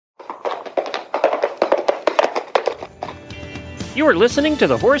You are listening to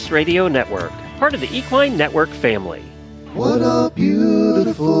the Horse Radio Network, part of the Equine Network family. What a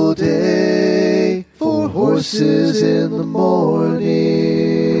beautiful day for horses in the morning.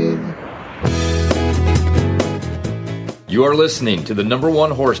 You are listening to the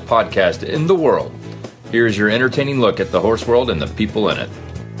 #1 horse podcast in the world. Here is your entertaining look at the horse world and the people in it.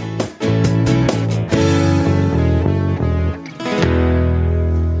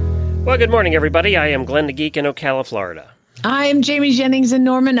 Well, good morning, everybody. I am Glenn the Geek in Ocala, Florida. I'm Jamie Jennings in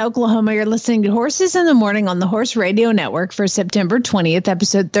Norman, Oklahoma. You're listening to Horses in the Morning on the Horse Radio Network for September 20th,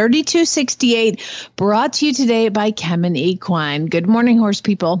 episode 3268, brought to you today by Kemin Equine. Good morning, horse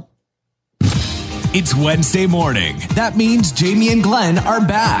people. It's Wednesday morning. That means Jamie and Glenn are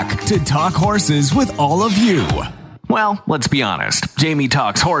back to talk horses with all of you. Well, let's be honest. Jamie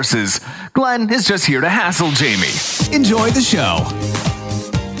talks horses. Glenn is just here to hassle Jamie. Enjoy the show.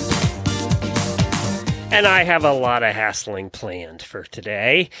 And I have a lot of hassling planned for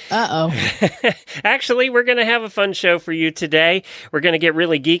today. Uh-oh. Actually, we're going to have a fun show for you today. We're going to get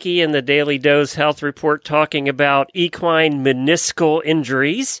really geeky in the Daily Dose Health Report talking about equine meniscal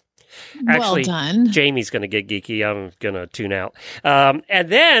injuries. Actually, well done. Jamie's going to get geeky. I'm going to tune out. And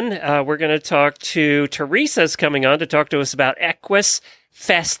then we're going to talk to Teresa's coming on to talk to us about Equus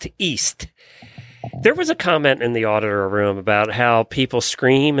Fest East. There was a comment in the auditor room about how people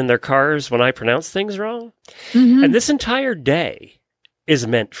scream in their cars when I pronounce things wrong. Mm-hmm. And this entire day is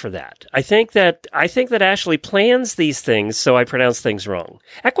meant for that. I think that Ashley plans these things so I pronounce things wrong.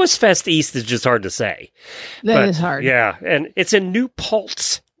 Equus Fest East is just hard to say. That is hard. Yeah, and it's in New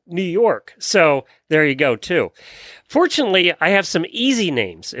Paltz, New York. So there you go, too. Fortunately, I have some easy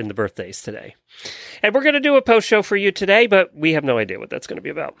names in the birthdays today. And we're going to do a post show for you today, but we have no idea what that's going to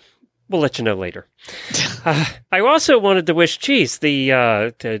be about. We'll let you know later. I also wanted to wish,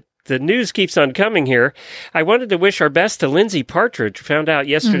 the news keeps on coming here. I wanted to wish our best to Lindsay Partridge. Found out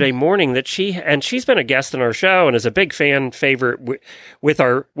yesterday morning that she's been a guest on our show and is a big fan favorite with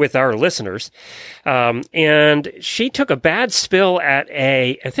our listeners. And she took a bad spill at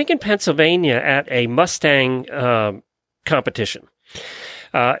I think in Pennsylvania at a Mustang competition.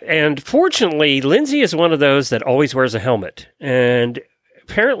 And fortunately, Lindsay is one of those that always wears a helmet. And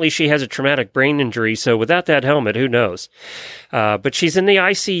apparently she has a traumatic brain injury, so without that helmet, who knows? But she's in the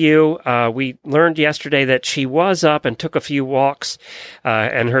ICU. We learned yesterday that she was up and took a few walks,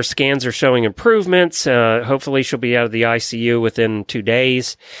 and her scans are showing improvements. Hopefully she'll be out of the ICU within 2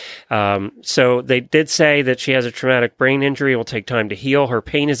 days. So they did say that she has a traumatic brain injury. It will take time to heal. Her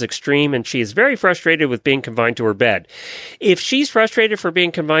pain is extreme, and she is very frustrated with being confined to her bed. If she's frustrated for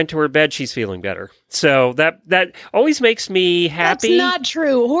being confined to her bed, she's feeling better. So that always makes me happy. That's not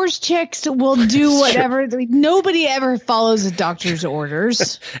true. Horse chicks will do whatever. Nobody ever follows a doctor's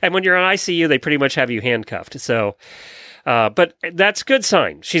orders. And when you're on ICU, they pretty much have you handcuffed. So, but that's a good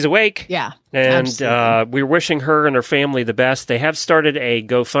sign. She's awake. Yeah. And we're wishing her and her family the best. They have started a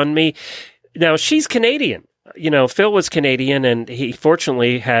GoFundMe. Now, she's Canadian. Phil was Canadian, and he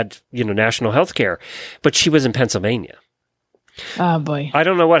fortunately had, national health care. But she was in Pennsylvania. Oh, boy. I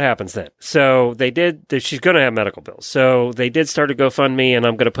don't know what happens then. So she's going to have medical bills. So they did start a GoFundMe, and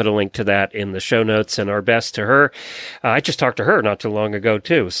I'm going to put a link to that in the show notes, and our best to her. I just talked to her not too long ago,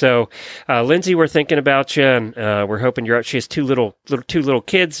 too. So, Lindsay, we're thinking about you, and we're hoping you're out. She has two little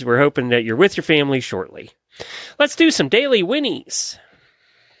kids. We're hoping that you're with your family shortly. Let's do some daily whinnies.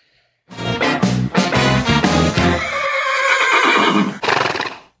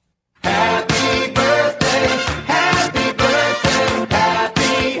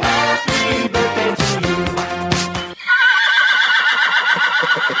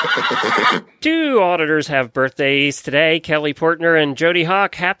 Two auditors have birthdays today, Kelly Portner and Jody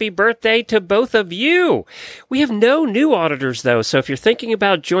Hawk. Happy birthday to both of you. We have no new auditors, though, so if you're thinking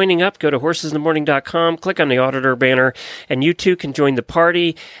about joining up, go to horsesinthemorning.com, click on the auditor banner, and you too can join the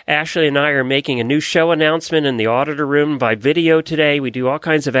party. Ashley and I are making a new show announcement in the auditor room by video today. We do all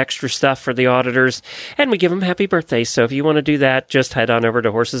kinds of extra stuff for the auditors, and we give them happy birthdays. So if you want to do that, just head on over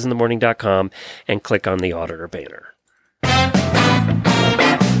to horsesinthemorning.com and click on the auditor banner.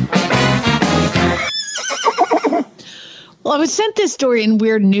 Well, I was sent this story in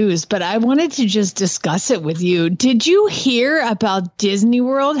Weird News, but I wanted to just discuss it with you. Did you hear about Disney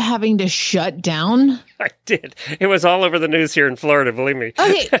World having to shut down? I did. It was all over the news here in Florida, believe me.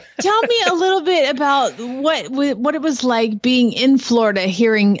 Okay, tell me a little bit about what it was like being in Florida,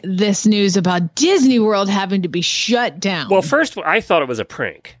 hearing this news about Disney World having to be shut down. Well, first, I thought it was a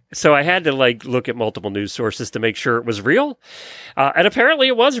prank. So I had to look at multiple news sources to make sure it was real. And apparently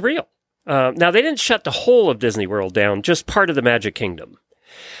it was real. Now, they didn't shut the whole of Disney World down, just part of the Magic Kingdom.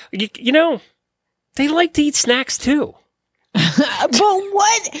 You know, they like to eat snacks too. But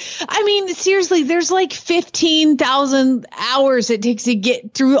what? I mean, seriously, there's like 15,000 hours it takes to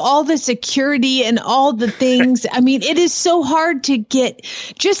get through all the security and all the things. I mean, it is so hard to get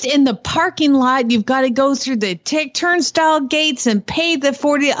just in the parking lot. You've got to go through the turnstile gates and pay the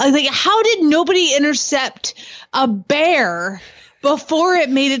 40. Like, how did nobody intercept a bear before it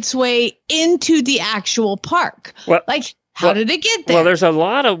made its way into the actual park? Well, how did it get there? Well, there's a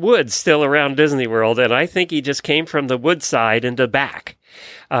lot of woods still around Disney World, and I think he just came from the wood side into back.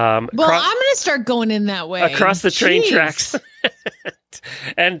 I'm going to start going in that way. Across the train tracks.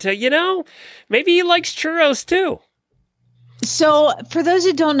 And, maybe he likes churros, too. So, for those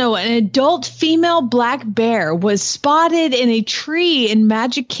who don't know, an adult female black bear was spotted in a tree in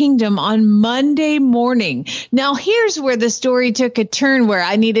Magic Kingdom on Monday morning. Now, here's where the story took a turn where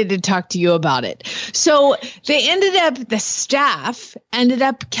I needed to talk to you about it. So, the staff ended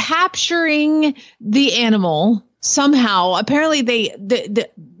up capturing the animal somehow. Apparently the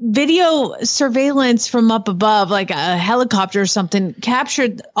video surveillance from up above, like a helicopter or something,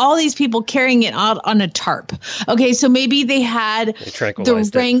 captured all these people carrying it out on a tarp. Okay, so maybe they had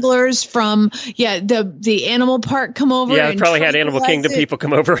the wranglers from the animal park come over. Yeah, they probably had Animal Kingdom people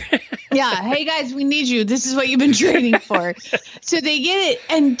come over. Yeah, hey guys, we need you. This is what you've been training for. So they get it,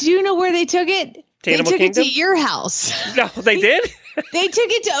 and do you know where they took it? They took it to your house. No, they did? They took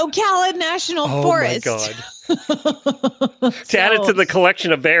it to Ocala National Forest. Oh, my God. To add it to the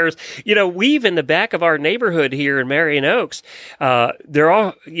collection of bears. We've in the back of our neighborhood here in Marion Oaks,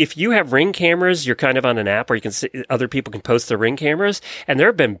 if you have Ring cameras, you're kind of on an app where you can see, other people can post their Ring cameras, and there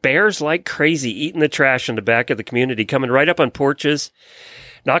have been bears like crazy eating the trash in the back of the community, coming right up on porches,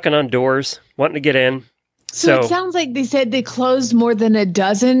 knocking on doors, wanting to get in. So it sounds like they said they closed more than a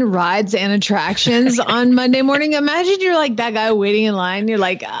dozen rides and attractions on Monday morning. Imagine you're like that guy waiting in line. You're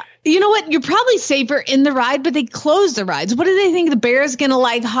like, you know what? You're probably safer in the ride, but they closed the rides. What do they think? The bear's going to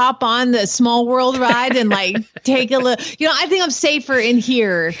hop on the Small World ride and take a look? I think I'm safer in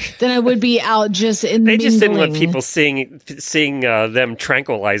here than I would be out just in the They just didn't want people seeing them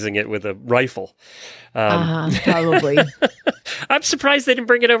tranquilizing it with a rifle. Probably. I'm surprised they didn't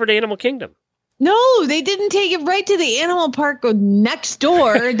bring it over to Animal Kingdom. No, they didn't take it right to the animal park next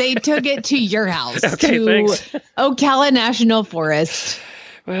door. They took it to your house, to thanks. Ocala National Forest.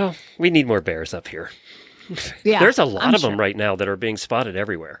 Well, we need more bears up here. Yeah, there's a lot of them right now that are being spotted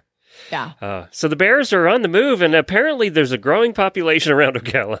everywhere. Yeah. So the bears are on the move, and apparently there's a growing population around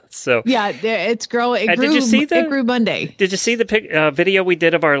Ocala. So yeah, it's growing. It grew Monday. Did you see the video we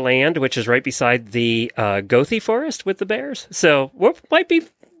did of our land, which is right beside the Gothi Forest with the bears? So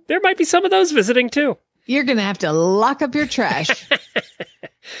there might be some of those visiting too. You're going to have to lock up your trash.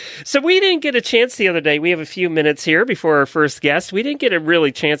 So we didn't get a chance the other day. We have a few minutes here before our first guest. We didn't get a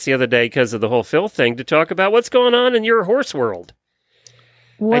really chance the other day because of the whole Phil thing to talk about what's going on in your horse world.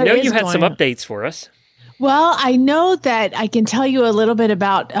 I know you had some updates for us. Well, I know that I can tell you a little bit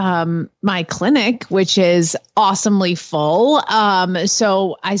about my clinic, which is awesomely full.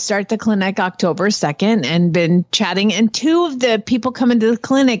 So I start the clinic October 2nd and been chatting. And two of the people coming to the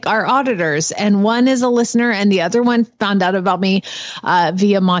clinic are auditors. And one is a listener and the other one found out about me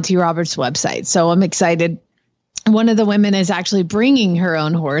via Monty Roberts' website. So I'm excited. One of the women is actually bringing her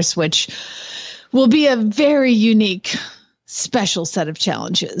own horse, which will be a very unique special set of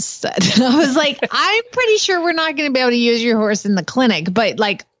challenges. That I was like, I'm pretty sure we're not going to be able to use your horse in the clinic, but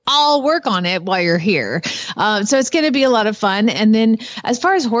I'll work on it while you're here. So it's going to be a lot of fun. And then as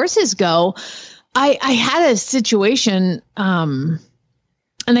far as horses go, I had a situation, and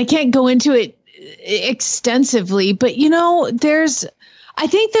I can't go into it extensively, but I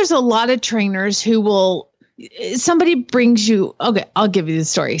think there's a lot of trainers who will, somebody brings you, okay, I'll give you the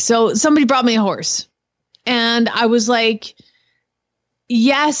story. So somebody brought me a horse. And I was like,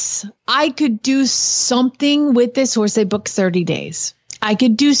 yes, I could do something with this horse. They booked 30 days. I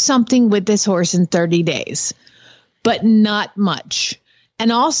could do something with this horse in 30 days, but not much.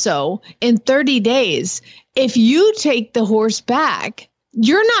 And also in 30 days, if you take the horse back,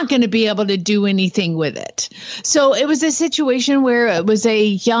 you're not going to be able to do anything with it. So it was a situation where it was a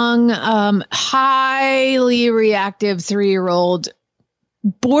young, highly reactive 3-year-old,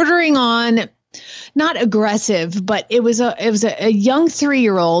 bordering on not aggressive, but it was a young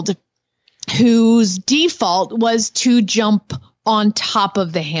 3-year-old whose default was to jump on top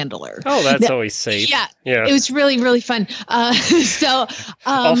of the handler. Oh, that's always safe. Yeah. It was really, really fun. All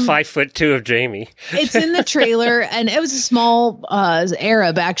 5'2" of Jamie. It's in the trailer, and it was a small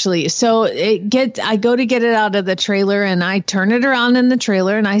Arab actually. So I go to get it out of the trailer, and I turn it around in the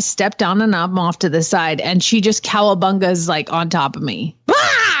trailer, and I step down, and I'm off to the side, and she just cowabungas on top of me.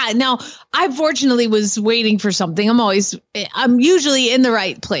 Yeah. Now, I fortunately was waiting for something. I'm usually in the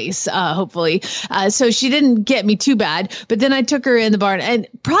right place, hopefully. So she didn't get me too bad. But then I took her in the barn, and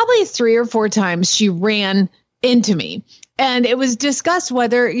probably 3 or 4 times she ran into me. And it was discussed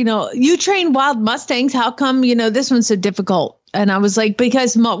whether, you train wild Mustangs. How come, this one's so difficult? And I was like,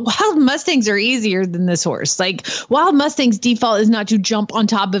 because wild Mustangs are easier than this horse. Like, wild Mustangs default is not to jump on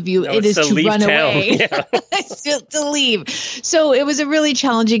top of you. No, it is to leave run town. away. Yeah. to leave. So it was a really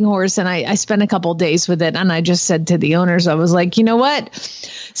challenging horse. And I spent a couple days with it. And I just said to the owners, I was like, you know what?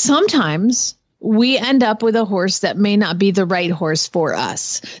 Sometimes we end up with a horse that may not be the right horse for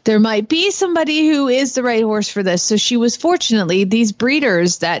us. There might be somebody who is the right horse for this. So she was fortunately, these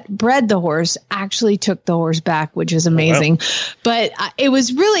breeders that bred the horse actually took the horse back, which is amazing. Wow. But it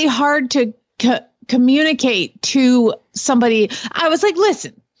was really hard to communicate to somebody. I was like,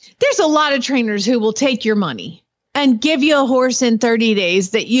 listen, there's a lot of trainers who will take your money and give you a horse in 30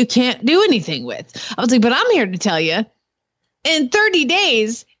 days that you can't do anything with. I was like, but I'm here to tell you, in 30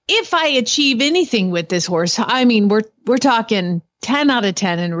 days, if I achieve anything with this horse, I mean, we're talking 10 out of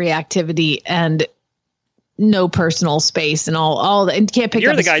 10 in reactivity and no personal space and all that. And can't pick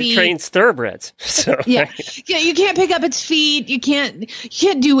You're up the its guy feet. who trains thoroughbreds. So Yeah, you can't pick up its feet. You can't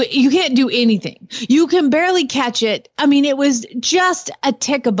do anything. You can barely catch it. I mean, it was just a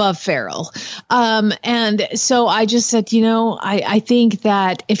tick above feral. And so I just said, I think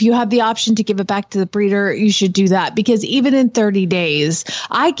that if you have the option to give it back to the breeder, you should do that, because even in 30 days,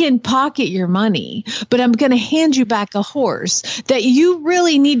 I can pocket your money, but I'm going to hand you back a horse that you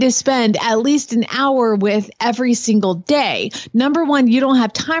really need to spend at least an hour with every single day. Number one, you don't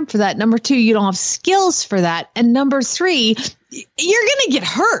have time for that. Number two, you don't have skills for that. And number three, you're going to get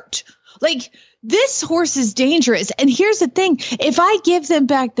hurt. Like, this horse is dangerous. And here's the thing. If I give them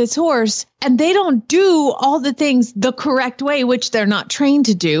back this horse and they don't do all the things the correct way, which they're not trained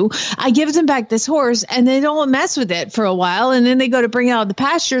to do, I give them back this horse and they don't mess with it for a while. And then they go to bring it out of the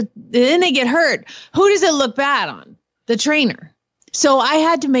pasture. Then they get hurt. Who does it look bad on? The trainer. So I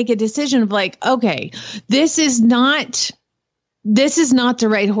had to make a decision of like, okay, this is not the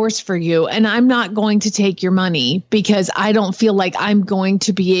right horse for you. And I'm not going to take your money because I don't feel like I'm going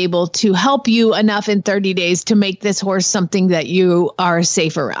to be able to help you enough in 30 days to make this horse something that you are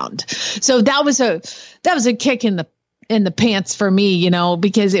safe around. So that was a kick in the pants for me,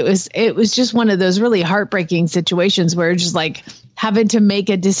 because it was just one of those really heartbreaking situations where it's just like having to make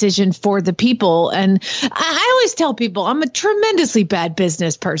a decision for the people. And I always tell people I'm a tremendously bad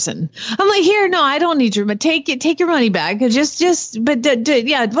business person. I'm like, here, no, I don't need your money. Take your money back. Whatever.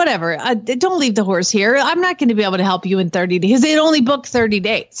 Don't leave the horse here. I'm not going to be able to help you in 30 days. They'd only book 30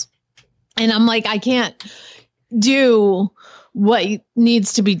 days. And I'm like, I can't do what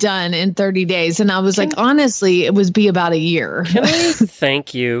needs to be done in 30 days. And I was like, honestly, it would be about a year. Can I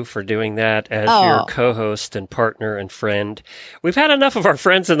thank you for doing that as your co-host and partner and friend? We've had enough of our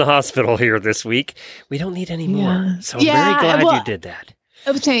friends in the hospital here this week. We don't need any more. So I'm very glad you did that.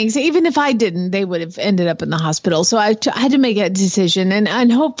 Oh, thanks. Even if I didn't, they would have ended up in the hospital. So I had to make a decision. And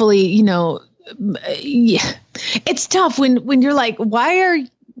hopefully, it's tough when you're like,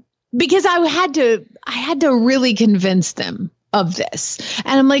 because I had to really convince them of this.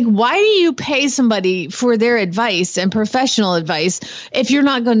 And I'm like, why do you pay somebody for their advice and professional advice if you're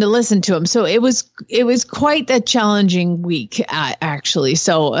not going to listen to them? So it was quite a challenging week, actually.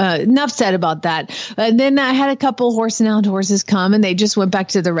 So enough said about that. And then I had a couple horse and hound horses come and they just went back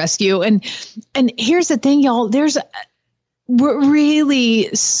to the rescue. And here's the thing, y'all,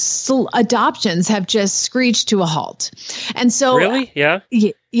 adoptions have just screeched to a halt. And so really? Yeah.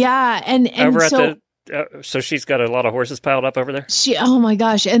 Yeah. And over so, at so she's got a lot of horses piled up over there. Oh my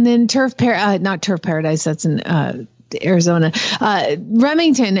gosh. And then not Turf Paradise. That's in Arizona.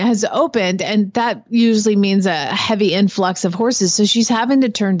 Remington has opened, and that usually means a heavy influx of horses. So she's having to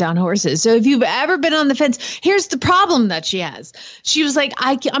turn down horses. So if you've ever been on the fence, here's the problem that she has. She was like,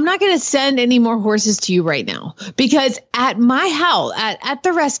 I'm not going to send any more horses to you right now, because at my house, at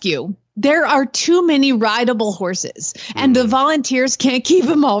the rescue, there are too many rideable horses, and the volunteers can't keep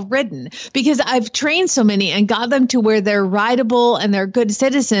them all ridden, because I've trained so many and got them to where they're rideable and they're good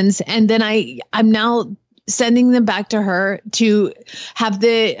citizens. And then I'm now sending them back to her to have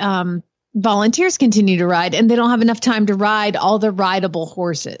the volunteers continue to ride, and they don't have enough time to ride all the rideable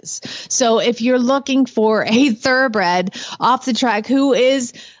horses. So if you're looking for a thoroughbred off the track who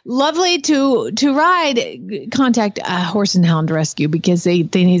is lovely to ride, contact Horse and Hound Rescue, because they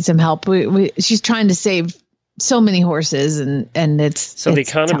need some help. She's trying to save so many horses, and it's the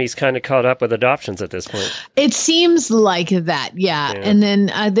economy's kind of caught up with adoptions at this point. It seems like that. Yeah. And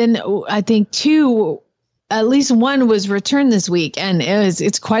then I think too, at least one was returned this week, and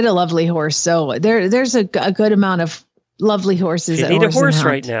it's quite a lovely horse. So there's a good amount of lovely horses. If you need a horse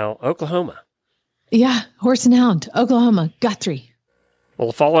right now, Oklahoma. Yeah, Horse and Hound, Oklahoma, Guthrie. Well,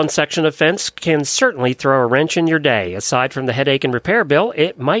 a fall-on section of fence can certainly throw a wrench in your day. Aside from the headache and repair bill,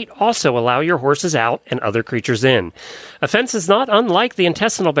 it might also allow your horses out and other creatures in. A fence is not unlike the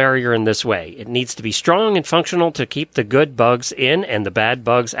intestinal barrier in this way. It needs to be strong and functional to keep the good bugs in and the bad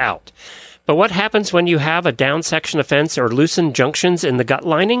bugs out. But what happens when you have a down section of fence or loosened junctions in the gut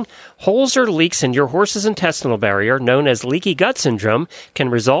lining? Holes or leaks in your horse's intestinal barrier, known as leaky gut syndrome, can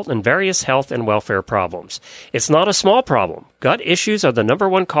result in various health and welfare problems. It's not a small problem. Gut issues are the number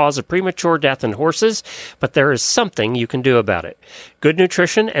one cause of premature death in horses, but there is something you can do about it. Good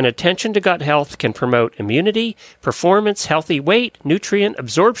nutrition and attention to gut health can promote immunity, performance, healthy weight, nutrient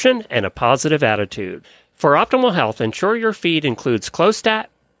absorption, and a positive attitude. For optimal health, ensure your feed includes Clostat,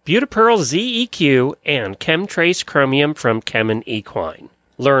 Butapearl ZEQ, and Chemtrace Chromium from Kemin Equine.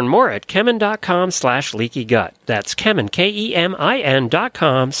 Learn more at kemin.com/leakygut. That's Kemin,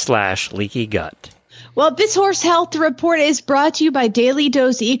 KEMIN.com/leakygut. Well, this horse health report is brought to you by Daily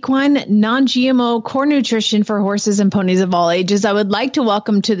Dose Equine, non-GMO core nutrition for horses and ponies of all ages. I would like to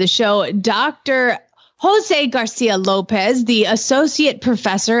welcome to the show Dr. Jose Garcia Lopez, the Associate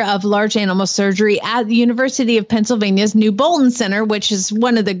Professor of Large Animal Surgery at the University of Pennsylvania's New Bolton Center, which is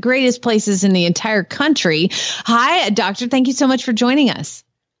one of the greatest places in the entire country. Hi, Doctor. Thank you so much for joining us.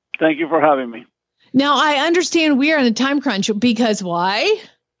 Thank you for having me. Now, I understand we are in a time crunch because why?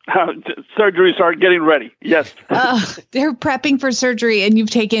 Surgeries are getting ready. Yes. They're prepping for surgery, and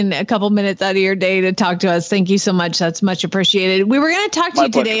you've taken a couple minutes out of your day to talk to us. Thank you so much. That's much appreciated. We were going to talk to you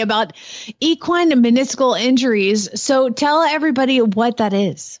today about equine meniscal injuries. So tell everybody what that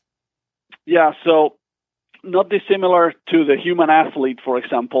is. Yeah. So not dissimilar to the human athlete, for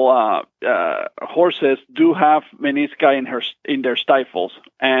example, horses do have menisci in their stifles.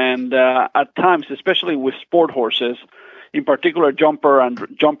 And at times, especially with sport horses, in particular jumpers and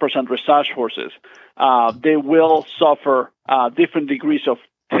dressage horses, they will suffer different degrees of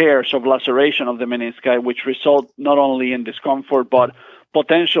tears of laceration of the menisci, which result not only in discomfort but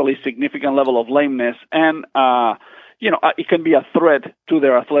potentially significant level of lameness, and it can be a threat to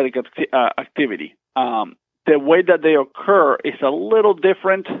their athletic activity. The way that they occur is a little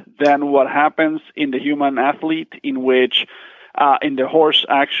different than what happens in the human athlete, in which in the horse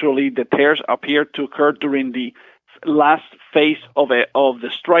actually the tears appear to occur during the last phase of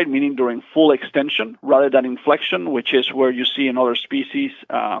the stride, meaning during full extension rather than inflection, which is where you see in other species,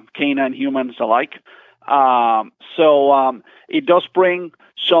 canine, humans alike. So it does bring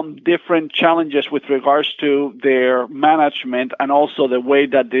some different challenges with regards to their management and also the way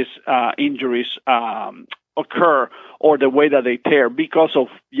that these injuries occur or the way that they tear, because of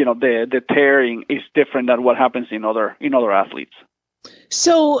the tearing is different than what happens in other athletes.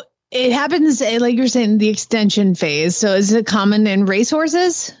 So it happens, like you're saying, the extension phase. So is it common in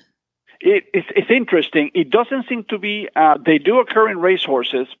racehorses? It's interesting. It doesn't seem to be. They do occur in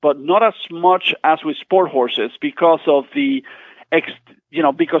racehorses, but not as much as with sport horses because of the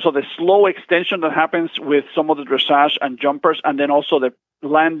slow extension that happens with some of the dressage and jumpers, and then also the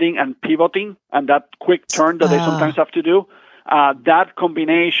landing and pivoting and that quick turn that they sometimes have to do. That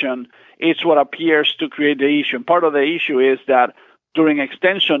combination is what appears to create the issue. And part of the issue is that during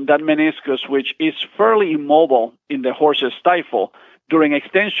extension, that meniscus, which is fairly immobile in the horse's stifle, during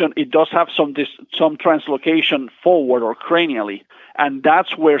extension, it does have some translocation forward or cranially, and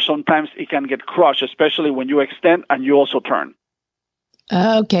that's where sometimes it can get crushed, especially when you extend and you also turn.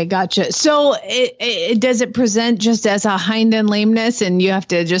 Okay, gotcha. So does it present just as a hind end lameness, and you have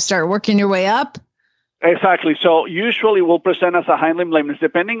to just start working your way up? Exactly. So usually will present as a hind limb lameness,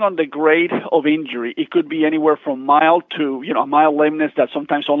 depending on the grade of injury. It could be anywhere from mild to a mild lameness that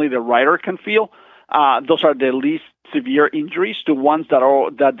sometimes only the rider can feel. Those are the least severe injuries, to ones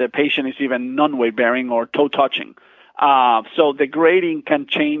that the patient is even non-weight bearing or toe touching. So the grading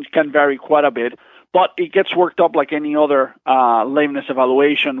can vary quite a bit, but it gets worked up like any other lameness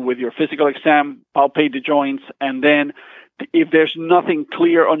evaluation with your physical exam, palpate the joints, and then if there's nothing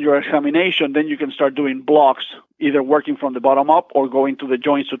clear on your examination, then you can start doing blocks, either working from the bottom up or going to the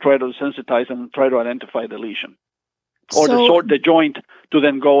joints to try to sensitize and try to identify the lesion, or to sort the joint to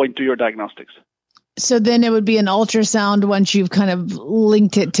then go into your diagnostics. So then it would be an ultrasound once you've kind of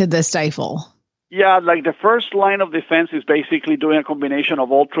linked it to the stifle. Yeah, like the first line of defense is basically doing a combination of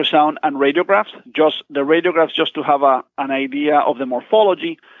ultrasound and radiographs. Just the radiographs, just to have an idea of the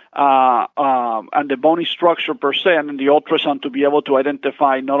morphology and the bony structure per se, and then the ultrasound to be able to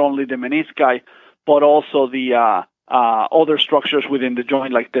identify not only the menisci but also the other structures within the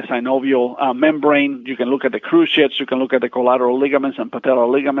joint, like the synovial membrane. You can look at the cruciates. You can look at the collateral ligaments and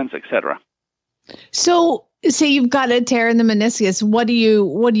patellar ligaments, etc. So, say you've got a tear in the meniscus. What do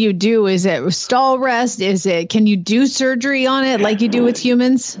you do? Is it stall rest? Can you do surgery on it like you do with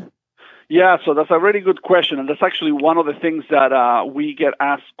humans? Yeah, so that's a really good question, and that's actually one of the things that we get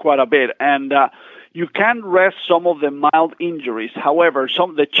asked quite a bit. And you can rest some of the mild injuries. However,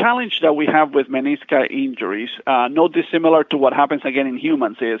 the challenge that we have with meniscal injuries, no dissimilar to what happens again in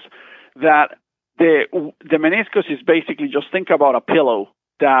humans, is that the meniscus is basically, just think about a pillow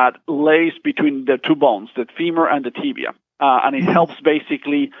that lays between the two bones, the femur and the tibia, and it helps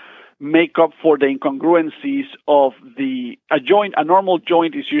basically make up for the incongruencies of a joint. A normal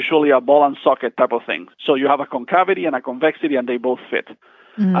joint is usually a ball and socket type of thing. So you have a concavity and a convexity, and they both fit.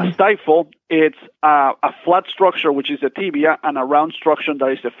 A stifle, it's a flat structure, which is the tibia, and a round structure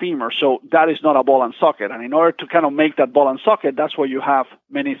that is the femur. So that is not a ball and socket. And in order to kind of make that ball and socket, that's where you have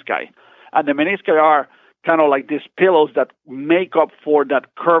menisci. And the menisci are kind of like these pillows that make up for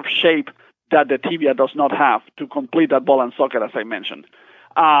that curved shape that the tibia does not have to complete that ball and socket, as I mentioned.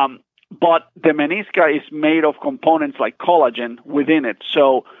 But the menisci is made of components like collagen within it.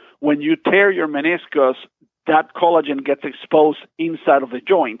 So when you tear your meniscus, that collagen gets exposed inside of the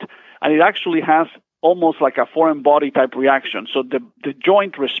joint, and it actually has almost like a foreign body type reaction. So the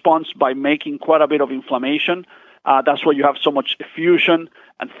joint responds by making quite a bit of inflammation. That's why you have so much effusion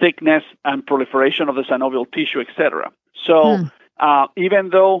and thickness and proliferation of the synovial tissue, etc. So even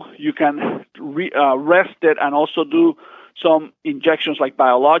though you can rest it and also do some injections like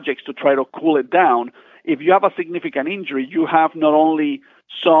biologics to try to cool it down, if you have a significant injury, you have not only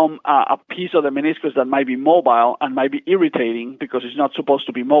a piece of the meniscus that might be mobile and might be irritating because it's not supposed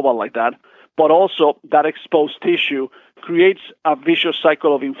to be mobile like that, but also that exposed tissue creates a vicious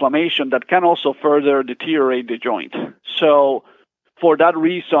cycle of inflammation that can also further deteriorate the joint. So for that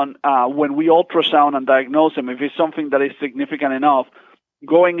reason, when we ultrasound and diagnose them, if it's something that is significant enough,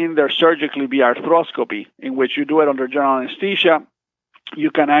 going in there surgically via arthroscopy, in which you do it under general anesthesia, you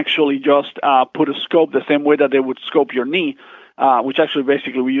can actually just put a scope the same way that they would scope your knee, which actually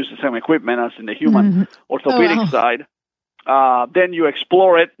basically we use the same equipment as in the human orthopedic side. Then you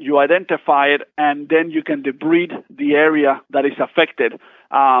explore it, you identify it, and then you can debride the area that is affected.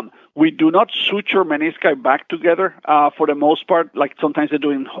 We do not suture menisci back together for the most part, like sometimes they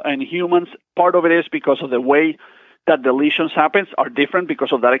do in humans. Part of it is because of the way that the lesions happens are different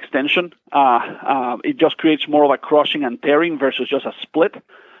because of that extension. It just creates more of a crushing and tearing versus just a split.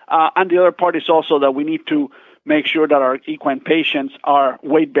 And the other part is also that we need to make sure that our equine patients are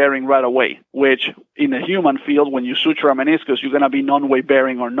weight-bearing right away, which in the human field, when you suture a meniscus, you're going to be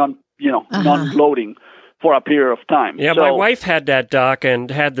non-weight-bearing or non-loading for a period of time. Yeah, my wife had that, Doc,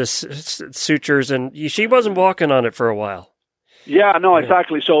 and had the sutures, and she wasn't walking on it for a while. Yeah, no,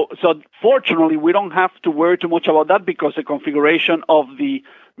 exactly. So fortunately, we don't have to worry too much about that because the configuration of the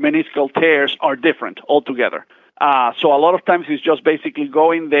meniscal tears are different altogether. So a lot of times it's just basically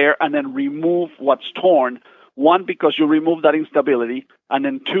go in there and then remove what's torn. One, because you remove that instability, and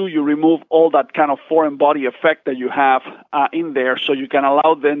then two, you remove all that kind of foreign body effect that you have in there, so you can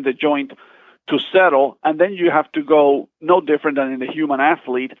allow then the joint to settle, and then you have to go no different than in the human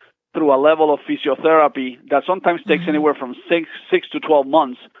athlete through a level of physiotherapy that sometimes takes anywhere from 6 to 12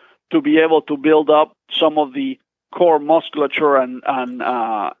 months to be able to build up some of the core musculature and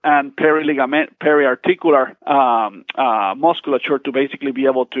periarticular musculature to basically be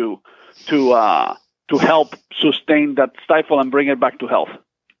able to help sustain that stifle and bring it back to health.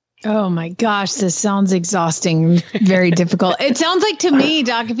 Oh my gosh, this sounds exhausting, very difficult. It sounds like to me,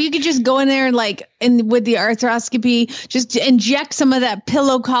 Doc, if you could just go in there and with the arthroscopy, just inject some of that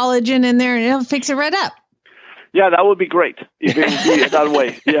pillow collagen in there and it'll fix it right up. Yeah, that would be great if it would be that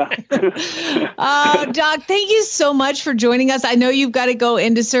way. Yeah. Doc, thank you so much for joining us. I know you've got to go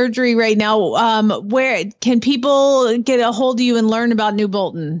into surgery right now. Where can people get a hold of you and learn about New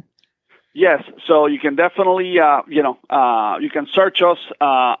Bolton? Yes, so you can definitely, you can search us.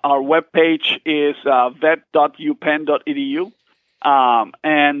 Our webpage is vet.upenn.edu.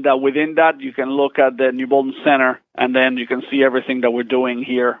 And within that, you can look at the New Bolton Center, and then you can see everything that we're doing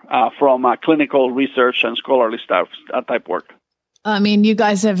here from clinical research and scholarly type work. I mean, you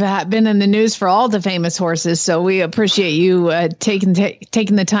guys have been in the news for all the famous horses, so we appreciate you taking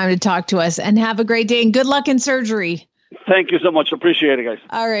the time to talk to us. And have a great day, and good luck in surgery. Thank you so much. Appreciate it, guys.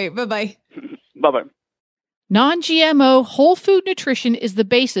 All right. Bye-bye. Bye-bye. Non-GMO whole food nutrition is the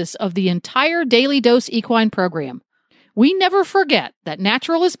basis of the entire Daily Dose Equine program. We never forget that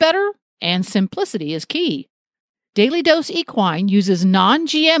natural is better and simplicity is key. Daily Dose Equine uses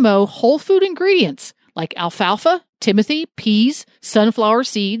non-GMO whole food ingredients like alfalfa, timothy, peas, sunflower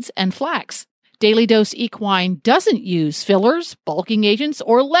seeds, and flax. Daily Dose Equine doesn't use fillers, bulking agents,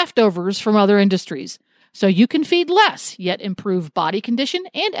 or leftovers from other industries, so you can feed less, yet improve body condition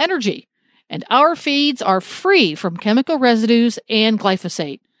and energy. And our feeds are free from chemical residues and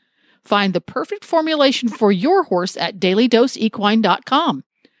glyphosate. Find the perfect formulation for your horse at dailydoseequine.com.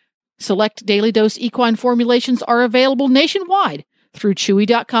 Select Daily Dose Equine formulations are available nationwide through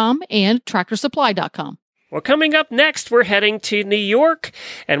Chewy.com and TractorSupply.com. Well, coming up next, we're heading to New York,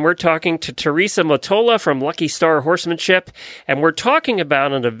 and we're talking to Teresa Motola from Lucky Star Horsemanship, and we're talking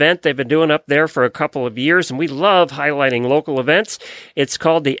about an event they've been doing up there for a couple of years, and we love highlighting local events. It's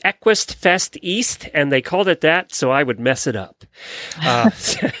called the Equus Fest East, and they called it that, so I would mess it up.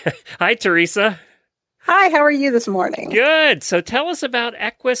 Hi, Teresa. Hi, how are you this morning? Good. So tell us about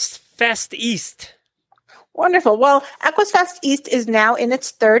Equus Fest East. Wonderful. Well, Equus Fest East is now in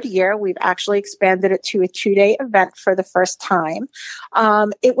its third year. We've actually expanded it to a 2-day event for the first time.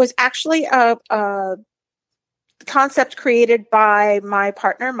 It was actually a concept created by my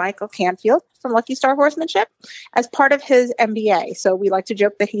partner, Michael Canfield from Lucky Star Horsemanship, as part of his MBA. So we like to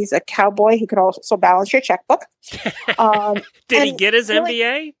joke that he's a cowboy who could also balance your checkbook. Did he get his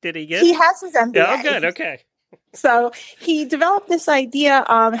MBA? Did he get? He has his MBA. Oh, good. Okay. So he developed this idea,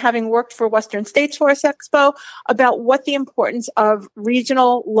 having worked for Western States Horse Expo, about what the importance of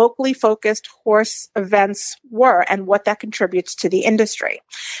regional, locally focused horse events were and what that contributes to the industry.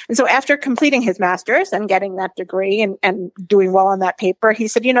 And so after completing his master's and getting that degree and doing well on that paper, he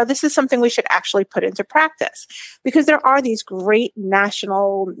said, this is something we should actually put into practice, because there are these great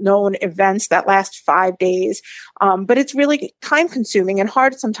national known events that last 5 days. But it's really time consuming and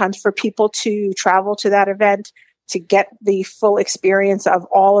hard sometimes for people to travel to that event, to get the full experience of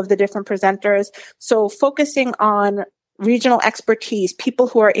all of the different presenters. So focusing on regional expertise, people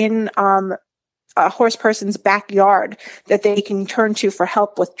who are in a horse person's backyard that they can turn to for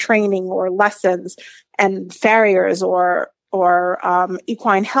help with training or lessons, and farriers or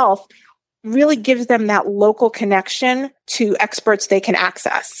equine health, really gives them that local connection to experts they can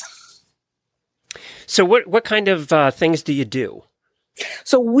access. So what kind of things do you do?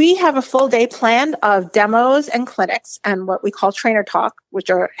 So we have a full day planned of demos and clinics and what we call trainer talk, which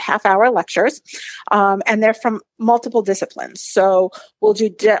are half-hour lectures, and they're from multiple disciplines. So we'll do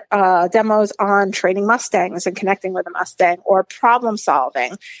demos on training Mustangs and connecting with a Mustang, or problem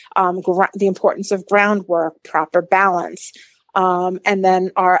solving, the importance of groundwork, proper balance. And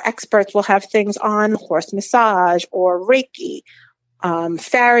then our experts will have things on horse massage or Reiki,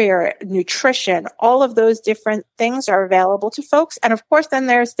 farrier, nutrition. All of those different things are available to folks. And of course, then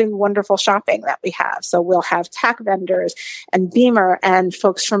there's the wonderful shopping that we have. So we'll have tack vendors and Beamer and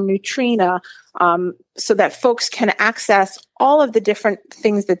folks from Nutrina, so that folks can access all of the different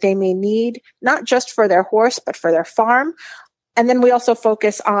things that they may need, not just for their horse, but for their farm. And then we also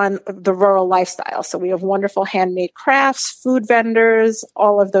focus on the rural lifestyle. So we have wonderful handmade crafts, food vendors,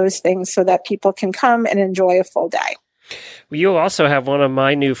 all of those things, so that people can come and enjoy a full day. Well, you also have one of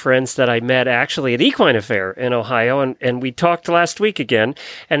my new friends that I met actually at Equine Affair in Ohio, and we talked last week again,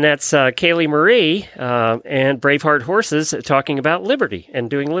 and that's Kaylee Marie and Braveheart Horses talking about Liberty and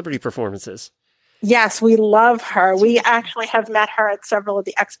doing Liberty performances. Yes, we love her. We actually have met her at several of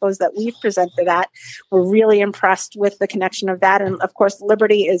the expos that we've presented at. We're really impressed with the connection of that. And of course,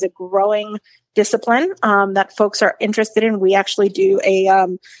 Liberty is a growing discipline that folks are interested in. We actually do a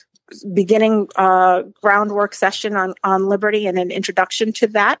beginning groundwork session on Liberty and an introduction to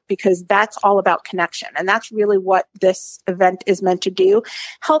that, because that's all about connection. And that's really what this event is meant to do.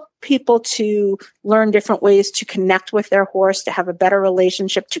 Help people to learn different ways to connect with their horse, to have a better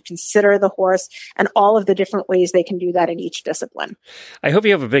relationship, to consider the horse, and all of the different ways they can do that in each discipline. I hope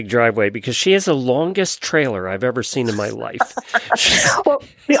you have a big driveway, because she has the longest trailer I've ever seen in my life. Well,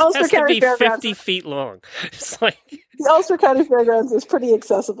 the Ulster County Fairgrounds 50 feet long. It's like... The Ulster County Fairgrounds is pretty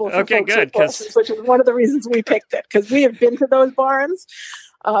accessible for folks with horses, which is one of the reasons we picked it, because we have been to those barns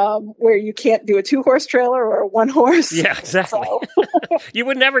where you can't do a 2-horse trailer or a 1-horse. Yeah, exactly. So. You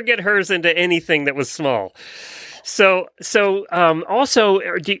would never get hers into anything that was small. So also,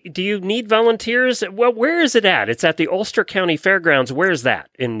 do you need volunteers? Well, where is it at? It's at the Ulster County Fairgrounds. Where is that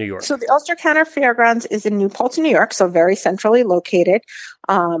in New York? So the Ulster County Fairgrounds is in New Paltz, New York, so very centrally located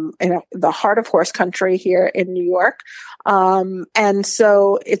in the heart of horse country here in New York. And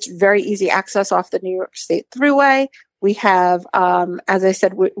so it's very easy access off the New York State Thruway. We have, as I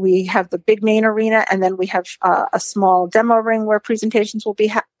said, we have the big main arena, and then we have a small demo ring where presentations will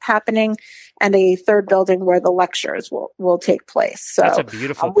be happening, and a third building where the lectures will take place. So that's a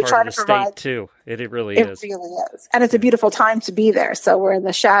beautiful part of the state too. It really is. It really is, and it's a beautiful time to be there. So we're in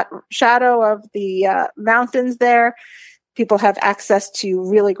the shadow of the mountains there. People have access to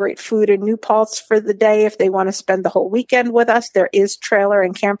really great food and New Paltz for the day if they want to spend the whole weekend with us. There is trailer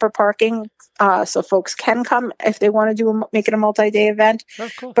and camper parking, so folks can come if they want to make it a multi-day event. Oh,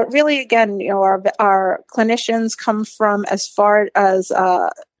 cool. But really, again, our clinicians come from as far as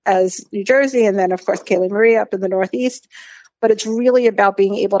New Jersey, and then of course Kaylee Marie up in the Northeast. But it's really about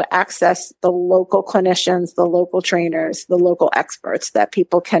being able to access the local clinicians, the local trainers, the local experts that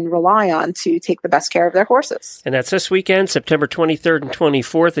people can rely on to take the best care of their horses. And that's this weekend, September 23rd and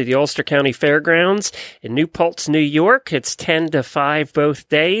 24th at the Ulster County Fairgrounds in New Paltz, New York. It's 10 to 5 both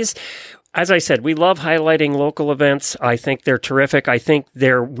days. As I said, we love highlighting local events. I think they're terrific. I think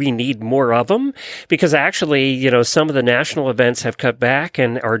we need more of them because actually, some of the national events have cut back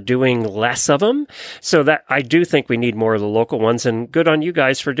and are doing less of them. So that I do think we need more of the local ones, and good on you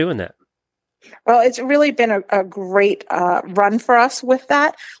guys for doing that. Well, it's really been a great run for us with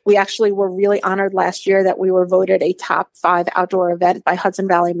that. We actually were really honored last year that we were voted a top 5 outdoor event by Hudson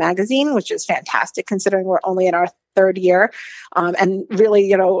Valley Magazine, which is fantastic considering we're only in our 3rd year. And really,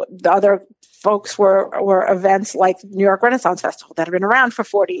 the other folks were events like New York Renaissance Festival that have been around for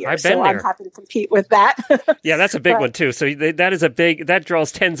 40 years. I've been there. I'm happy to compete with that. Yeah, that's a big one too. So that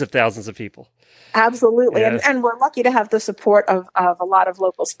draws tens of thousands of people. Absolutely. Yeah. And we're lucky to have the support of a lot of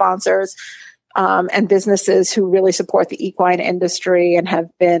local sponsors and businesses who really support the equine industry and have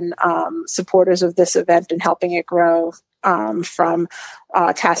been supporters of this event and helping it grow, from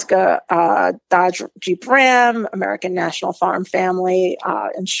Tasca Dodge Jeep Ram, American National Farm Family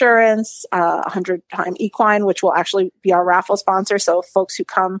Insurance, 100 Time Equine, which will actually be our raffle sponsor. So folks who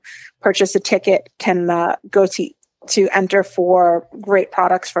come purchase a ticket can go to enter for great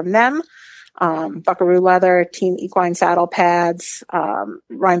products from them. Buckaroo Leather, Team Equine Saddle Pads,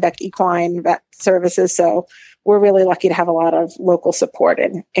 Rhinebeck Equine Vet Services. So we're really lucky to have a lot of local support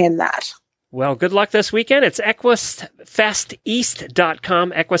in that. Well, good luck this weekend. It's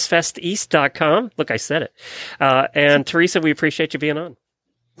equusfesteast.com, equusfesteast.com. Look, I said it. And Teresa, we appreciate you being on.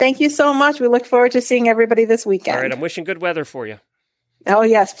 Thank you so much. We look forward to seeing everybody this weekend. All right, I'm wishing good weather for you. Oh,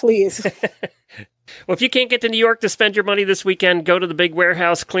 yes, please. Well, if you can't get to New York to spend your money this weekend, go to the big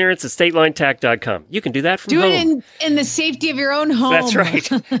warehouse clearance at statelinetac.com. You can do that from home. Do it in the safety of your own home. That's right.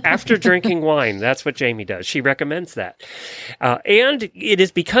 After drinking wine. That's what Jamie does. She recommends that. And it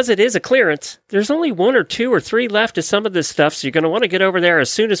is because it is a clearance. There's only 1 or 2 or 3 left of some of this stuff, so you're going to want to get over there as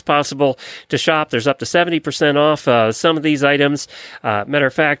soon as possible to shop. There's up to 70% off some of these items. Matter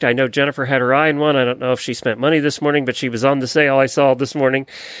of fact, I know Jennifer had her eye on one. I don't know if she spent money this morning, but she was on the sale I saw this morning.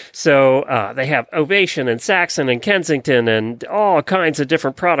 So they have Ovation and Saxon and Kensington and all kinds of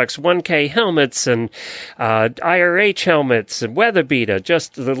different products, 1K helmets and IRH helmets and Weatherbeat.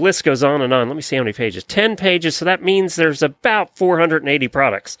 Just the list goes on and on. Let me see how many pages. 10 pages. So that means there's about 480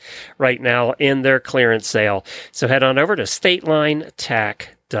 products right now in their clearance sale. So head on over to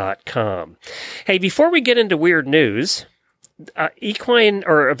statelinetac.com. Hey, before we get into weird news, Equine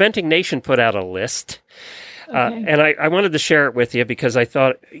or Eventing Nation put out a list. Okay. And I wanted to share it with you because I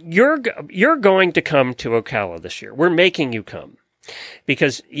thought you're going to come to Ocala this year. We're making you come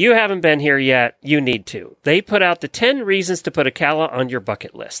because you haven't been here yet. You need to. They put out the 10 reasons to put Ocala on your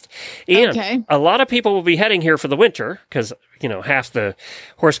bucket list. And a lot of people will be heading here for the winter because, half the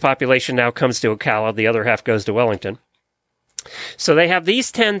horse population now comes to Ocala. The other half goes to Wellington. So they have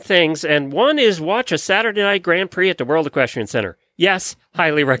these 10 things, and one is watch a Saturday night Grand Prix at the World Equestrian Center. Yes,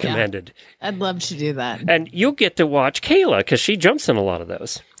 highly recommended. Yeah, I'd love to do that. And you'll get to watch Kayla because she jumps in a lot of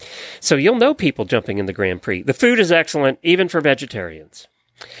those. So you'll know people jumping in the Grand Prix. The food is excellent, even for vegetarians.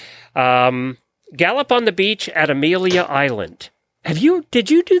 Gallop on the beach at Amelia Island.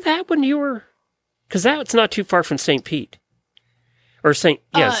 Did you do that when you were? Because that's not too far from St. Pete. Or St.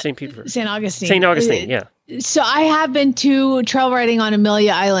 Petersburg. St. Augustine. St. Augustine, yeah. So I have been to trail riding on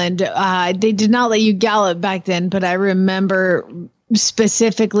Amelia Island. They did not let you gallop back then, but I remember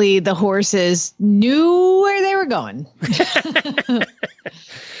specifically the horses knew where they were going.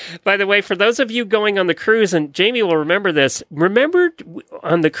 By the way, for those of you going on the cruise, and Jamie will remember this, remember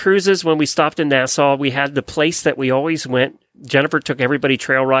on the cruises when we stopped in Nassau, we had the place that we always went. Jennifer took everybody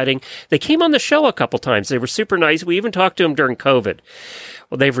trail riding. They came on the show a couple times. They were super nice. We even talked to them during COVID.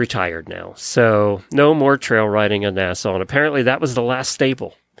 Well, they've retired now, so no more trail riding in Nassau. And apparently that was the last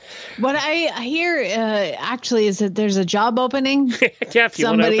stable. What I hear actually is that there's a job opening. Yeah, if you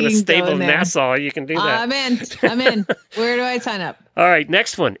want to open a Somebody stable go in there. Nassau, you can do that. I'm in. Where do I sign up? All right,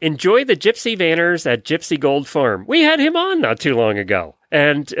 next one. Enjoy the Gypsy Vanners at Gypsy Gold Farm. We had him on not too long ago,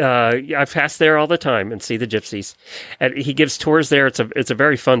 and I pass there all the time and see the gypsies. And he gives tours there. It's a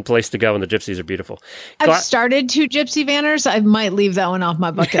very fun place to go, and the gypsies are beautiful. I've started 2 Gypsy Vanners. I might leave that one off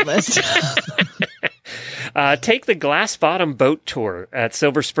my bucket list. Take the Glass Bottom Boat Tour at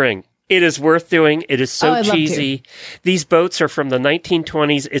Silver Spring. It is worth doing. It is so I'd love cheesy. These boats are from the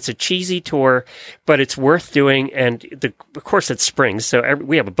 1920s. It's a cheesy tour, but it's worth doing. And of course, it's springs. So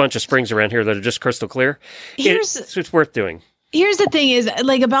we have a bunch of springs around here that are just crystal clear. It's worth doing. Here's the thing is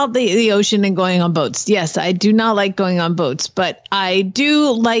like about the ocean and going on boats. Yes, I do not like going on boats, but I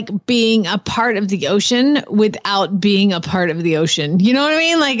do like being a part of the ocean without being a part of the ocean. You know what I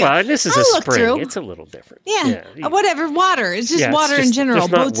mean? Like, well, this is I'll a look spring. through. It's a little different. Yeah. Whatever. Water. It's just Yeah, it's water in just- general.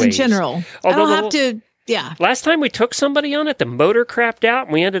 there's not Boats in waves. general. Although I don't have to. Yeah. Last time we took somebody on it, the motor crapped out,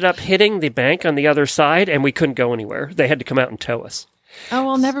 and we ended up hitting the bank on the other side, and we couldn't go anywhere. They had to come out and tow us. Oh,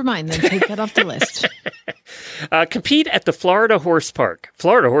 well, never mind. Then take that off the list. Compete at the Florida Horse Park.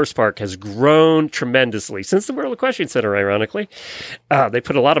 Florida Horse Park has grown tremendously since the World Equestrian Center, ironically. They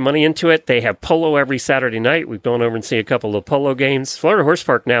put a lot of money into it. They have polo every Saturday night. We've gone over and seen a couple of polo games. Florida Horse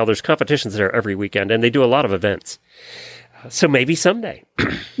Park now, there's competitions there every weekend, and they do a lot of events. So maybe someday.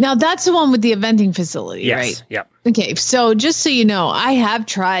 Now, that's the one with the eventing facility, Yes. right? Yep. Okay, so just so you know, I have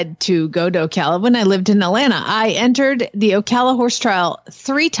tried to go to Ocala. When I lived in Atlanta, I entered the Ocala horse trial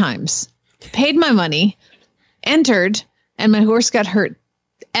 3 times, paid my money, entered, and my horse got hurt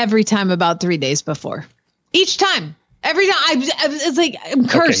every time about 3 days before. Each time. Every time. It's like, I'm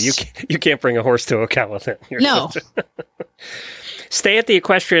cursed. Okay, you can't bring a horse to Ocala then. No. Stay at the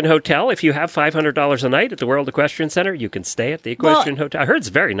Equestrian Hotel. If you have $500 a night at the World Equestrian Center, you can stay at the Equestrian Hotel. I heard it's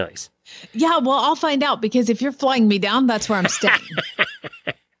very nice. Yeah, well, I'll find out because if you're flying me down, that's where I'm staying.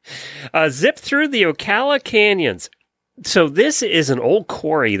 Zip through the Ocala Canyons. So this is an old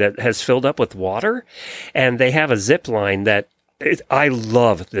quarry that has filled up with water, and they have a zip line that I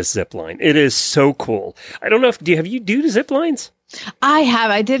love this zip line. It is so cool. I don't know if have you do zip lines? I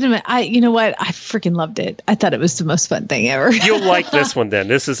have. I did. You know what? I freaking loved it. I thought it was the most fun thing ever. You'll like this one then.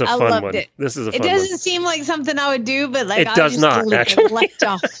 This is a fun one. This is a fun one. It doesn't seem like something I would do, but like it does not actually. Left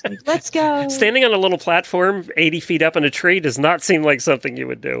off. Like, let's go. Standing on a little platform 80 feet up in a tree does not seem like something you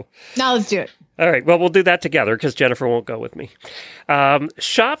would do. Now let's do it. All right. Well, we'll do that together because Jennifer won't go with me.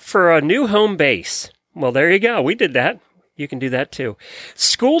 Shop for a new home base. Well, there you go. We did that. You can do that too.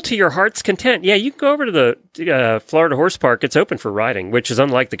 School to your heart's content. Yeah, you can go over to the Florida Horse Park. It's open for riding, which is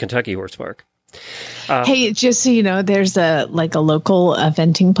unlike the Kentucky Horse Park. Hey, just so you know, there's a local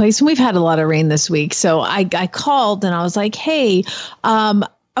eventing place, and we've had a lot of rain this week. So I called and I was like, hey, I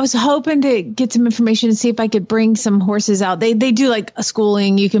was hoping to get some information and see if I could bring some horses out. They do like a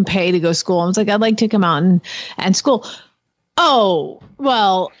schooling. You can pay to go school. I was like, I'd like to come out and school. Oh,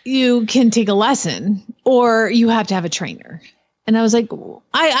 well, you can take a lesson or you have to have a trainer. And I was like,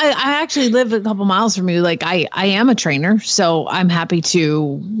 I actually live a couple miles from you. Like I am a trainer, so I'm happy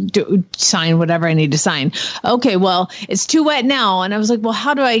to sign whatever I need to sign. Okay, well, it's too wet now. And I was like, well,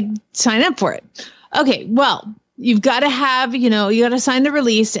 how do I sign up for it? Okay, well, you've got to have, you got to sign the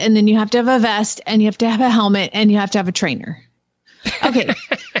release, and then you have to have a vest, and you have to have a helmet, and you have to have a trainer. Okay,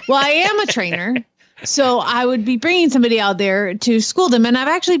 well, I am a trainer. So I would be bringing somebody out there to school them. And I've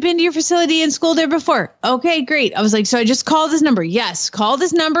actually been to your facility and schooled there before. Okay, great. I was like, so I just call this number. Yes, call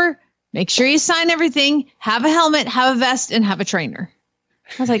this number. Make sure you sign everything. Have a helmet, have a vest, and have a trainer.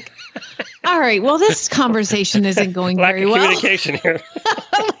 I was like, all right, well, this conversation isn't going very well. Lack of communication here.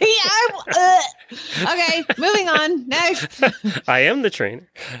 Okay, moving on. Next. I am the trainer.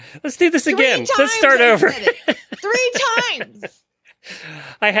 Let's do this again. 3 times Let's start over. 3 times.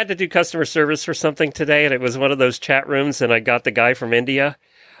 I had to do customer service for something today, and it was one of those chat rooms, and I got the guy from India.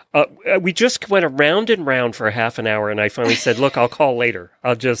 We just went around and round for half an hour, and I finally said, look, I'll call later.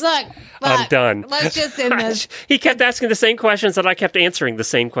 I'm done. Let's just end this. He kept asking the same questions, and I kept answering the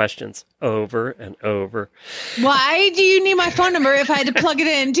same questions over and over. Why do you need my phone number if I had to plug it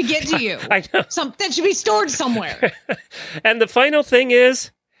in to get to you? I know. That should be stored somewhere. And the final thing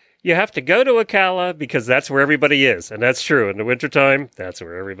is, you have to go to Ocala because that's where everybody is. And that's true. In the wintertime, that's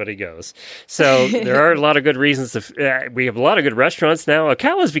where everybody goes. So there are a lot of good reasons. We have a lot of good restaurants now.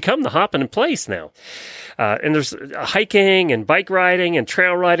 Ocala has become the hopping place now. And there's hiking and bike riding and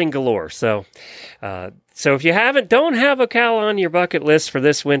trail riding galore. So if you don't have Ocala on your bucket list for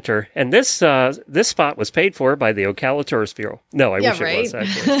this winter, and this spot was paid for by the Ocala Tourist Bureau. No, I wish it was,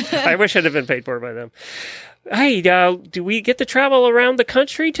 actually. I wish it had been paid for by them. Hey, do we get to travel around the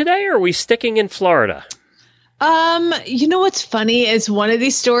country today, or are we sticking in Florida? You know what's funny is one of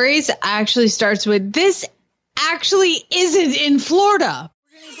these stories actually starts with, this actually isn't in Florida.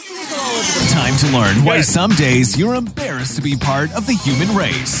 Time to learn why some days you're embarrassed to be part of the human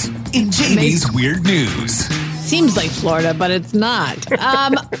race. In Jamie's Weird News. Seems like Florida, but it's not.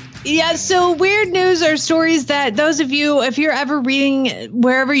 Yeah, so weird news are stories that those of you, if you're ever reading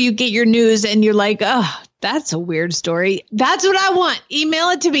wherever you get your news and you're like, oh, that's a weird story. That's what I want. Email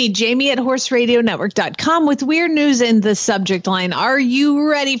it to me, jamie@horseradionetwork.com with weird news in the subject line. Are you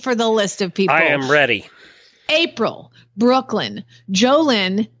ready for the list of people? I am ready. April, Brooklyn,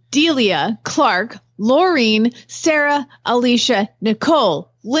 Jolynn, Delia, Clark, Laureen, Sarah, Alicia,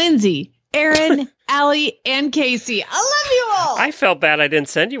 Nicole, Lindsay, Aaron, Allie, and Casey. I love you all. I felt bad I didn't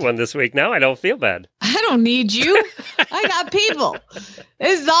send you one this week. Now I don't feel bad. I don't need you. I got people.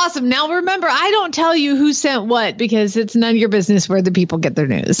 This is awesome. Now remember, I don't tell you who sent what because it's none of your business where the people get their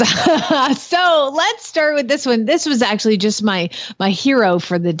news. So let's start with this one. This was actually just my hero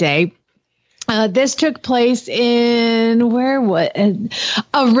for the day. This took place in a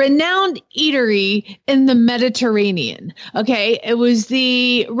renowned eatery in the Mediterranean. Okay, it was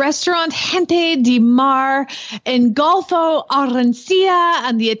the restaurant Gente di Mar in Golfo Arencia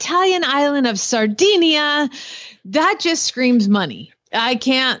on the Italian island of Sardinia. That just screams money. I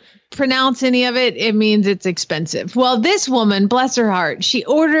can't pronounce any of it. It means it's expensive. Well, this woman, bless her heart, she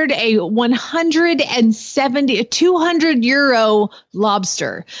ordered a 200 euro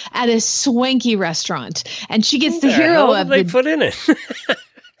lobster at a swanky restaurant, and she gets the hero of they put in it.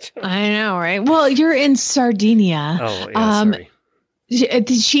 I know, right? Well, you're in Sardinia. Oh, yeah, sorry.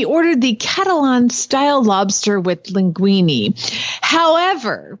 She ordered the Catalan style lobster with linguine.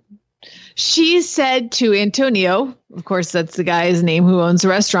 However, she said to Antonio, of course, that's the guy's name who owns the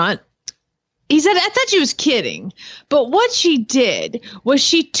restaurant. He said, I thought she was kidding. But what she did was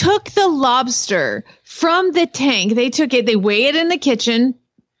she took the lobster from the tank. They took it, they weigh it in the kitchen.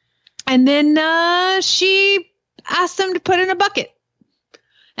 And then she asked them to put in a bucket.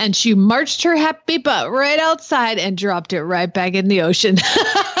 And she marched her happy butt right outside and dropped it right back in the ocean.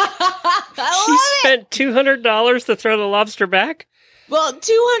 She spent $200 to throw the lobster back? Well,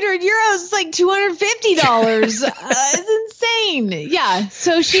 200 euros is like $250. It's insane. Yeah.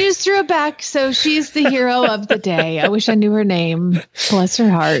 So she just threw it back. So she's the hero of the day. I wish I knew her name. Bless her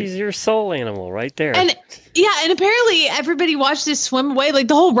heart. She's your soul animal right there. And yeah, and apparently everybody watched this swim away. Like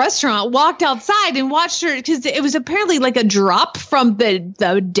the whole restaurant walked outside and watched her because it was apparently like a drop from the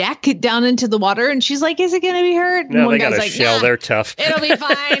deck down into the water. And she's like, is it going to be hurt? And no, one they got a like, shell. Nah, they're tough. It'll be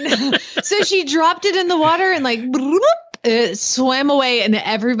fine. So she dropped it in the water and like it swam away and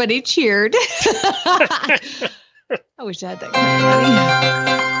everybody cheered. I wish I had that kind of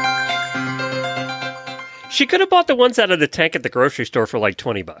money. She could have bought the ones out of the tank at the grocery store for like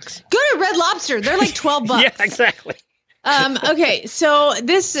 $20. Go to Red Lobster. They're like $12. Yeah, exactly. Okay, so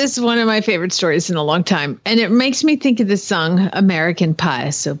this is one of my favorite stories in a long time. And it makes me think of the song American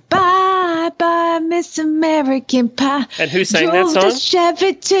Pie. So bye, bye, Miss American Pie. And who sang that song?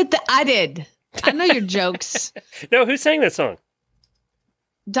 I did. I know your jokes. No, who sang that song?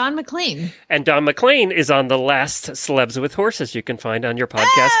 Don McLean. And Don McLean is on the last Celebs with Horses you can find on your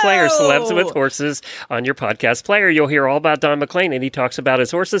podcast player. Celebs with Horses on your podcast player. You'll hear all about Don McLean, and he talks about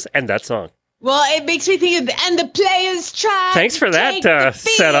his horses and that song. Well, it makes me think of and the players tried. Thanks for that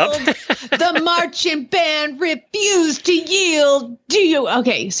setup. The marching band refused to yield.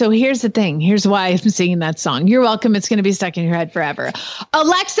 Okay, so here's the thing. Here's why I'm singing that song. You're welcome. It's going to be stuck in your head forever.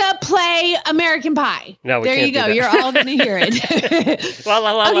 Alexa, play American Pie. No, we there can't you go. do that. You're all going to hear it. La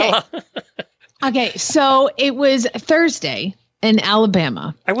la la la. Okay, so it was Thursday in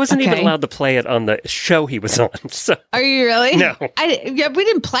Alabama. I wasn't even allowed to play it on the show he was on. So. Are you really? No. We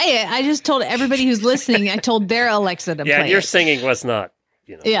didn't play it. I just told everybody who's listening, I told their Alexa to play it. Yeah, your singing was not.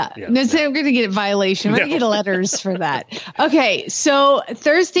 No, so I'm going to get a violation. I'm going to get letters for that. Okay, so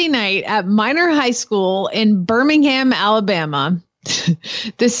Thursday night at Minor High School in Birmingham, Alabama,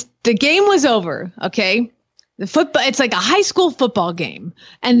 the game was over, okay? It's like a high school football game,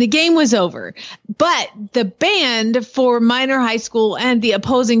 and the game was over. But the band for Minor High School and the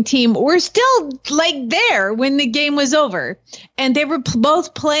opposing team were still like there when the game was over, and they were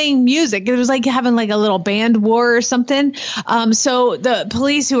both playing music. It was like having like a little band war or something. So the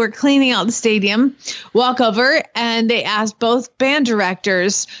police who were cleaning out the stadium walk over and they asked both band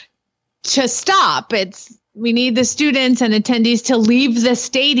directors to stop. We need the students and attendees to leave the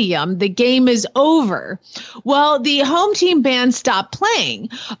stadium. The game is over. Well, the home team band stopped playing,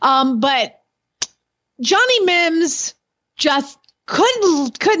 but Johnny Mims just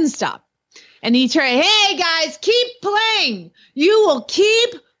couldn't stop. And he tried, hey guys, keep playing. You will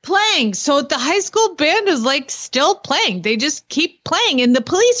keep playing. So the high school band is like still playing. They just keep playing. And the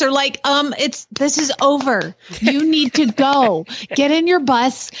police are like, this is over. You need to go. Get in your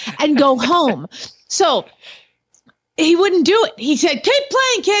bus and go home. So he wouldn't do it. He said, keep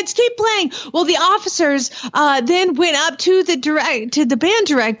playing, kids, keep playing. Well, the officers then went up to the band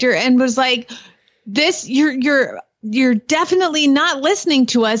director and was like, you're definitely not listening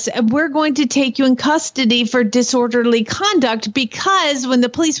to us. We're going to take you in custody for disorderly conduct, because when the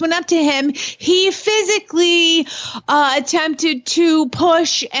police went up to him, he physically attempted to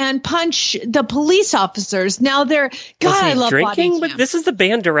push and punch the police officers. Now I love drinking. body But this is the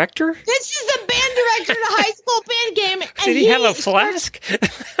band director. This is the band director at a high school band game. And Did he have a flask?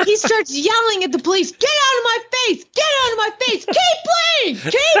 He starts yelling at the police, get out of my face, get out of my face, keep playing.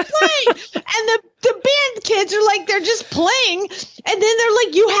 And the band kids are like, they're just playing. And then they're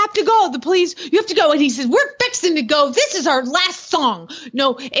like, you have to go. The police, you have to go. And he says, we're fixing to go. This is our last song.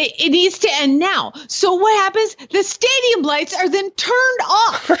 No, it needs to end now. So what happens? The stadium lights are then turned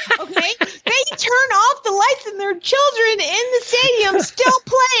off. Okay. They turn off the lights and there are children in the stadium still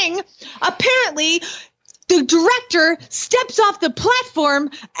playing. Apparently, the director steps off the platform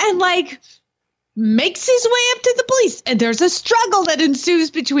and makes his way up to the police, and there's a struggle that ensues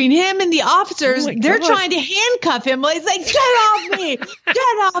between him and the officers. They're trying to handcuff him. He's like, get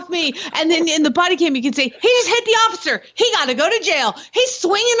off me. And then in the body cam, you can say, he just hit the officer. He got to go to jail. He's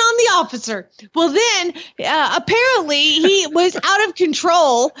swinging on the officer. Well, then apparently he was out of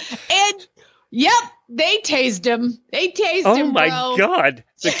control, and they tased him. They tased him, Oh my God.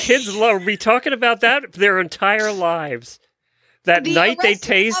 The kids will be talking about that their entire lives. That night they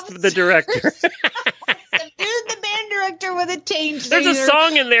tased the director. The band director with a change. There's a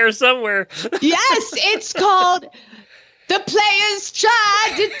song in there somewhere. Yes, it's called The Players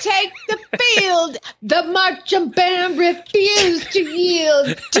Tried to Take the Field. The marching band refused to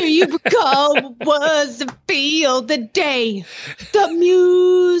yield. Do you recall what was the field the day the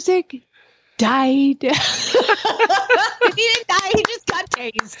music died? He didn't die, he just got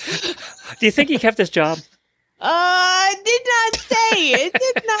tased. Do you think he kept his job? It did not say. It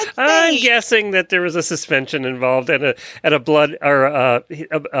did not say. I'm guessing that there was a suspension involved and a blood or a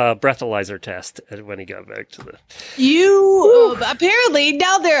breathalyzer test when he got back to the. Apparently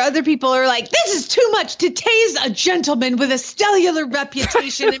now there are other people are like, this is too much to tase a gentleman with a stellar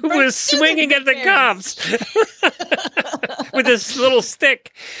reputation who was swinging at the cops with this little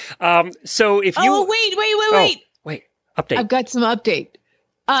stick. So if you wait, update. I've got some update.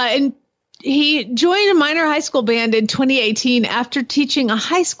 And he joined a minor high school band in 2018 after teaching a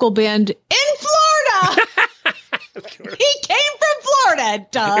high school band in Florida. He came from Florida,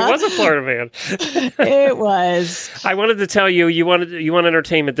 duh. It was a Florida man. It was. I wanted to tell you, you want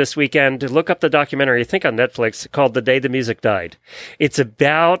entertainment this weekend, to look up the documentary, I think on Netflix, called The Day the Music Died. It's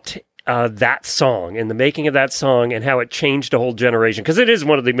about that song and the making of that song and how it changed a whole generation, because it is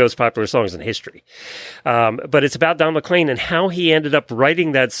one of the most popular songs in history. But it's about Don McLean and how he ended up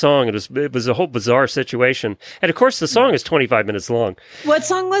writing that song. It was a whole bizarre situation. And of course, the song is 25 minutes long. What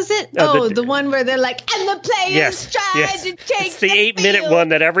song was it? The one where they're like, and the players tried to take it's the 8-minute one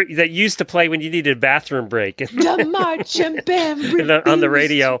that used to play when you needed a bathroom break. The marching band on the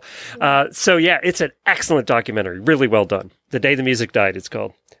radio. So yeah, it's an excellent documentary. Really well done. The Day the Music Died, it's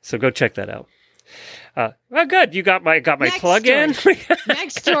called. So go check that out. Well, good. You got my plug in.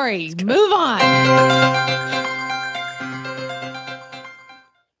 Next story. Move on.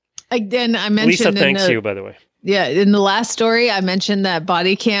 Again, I mentioned Lisa thanks you, by the way. Yeah, in the last story, I mentioned that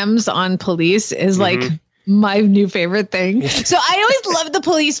body cams on police is like my new favorite thing. So I always love the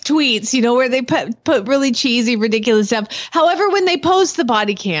police tweets, where they put really cheesy, ridiculous stuff. However, when they post the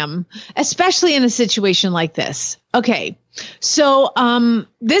body cam, especially in a situation like this. Okay. So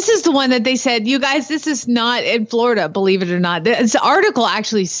this is the one that they said, you guys, this is not in Florida, believe it or not. This article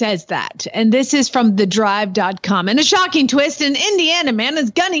actually says that. And this is from thedrive.com. And a shocking twist, an Indiana man is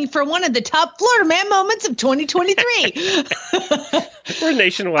gunning for one of the top Florida man moments of 2023. We're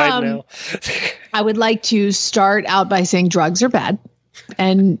nationwide now. I would like to start out by saying drugs are bad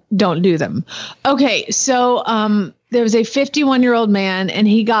and don't do them. Okay, so there was a 51-year-old man and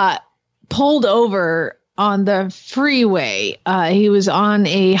he got pulled over on the freeway. He was on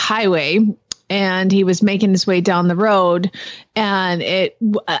a highway and he was making his way down the road, and it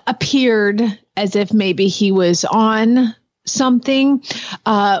appeared as if maybe he was on something,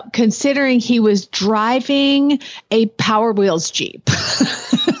 considering he was driving a Power Wheels Jeep.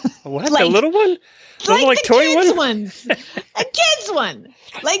 What? The little one? Like the toy kids one? ones. A kids one.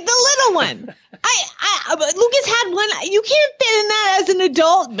 Like the little one. Lucas had one. You can't fit in that as an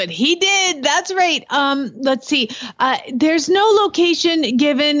adult, but he did. That's right. Let's see. There's no location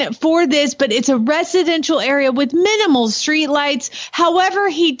given for this, but it's a residential area with minimal street lights. However,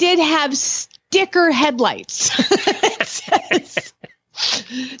 he did have sticker headlights. It says.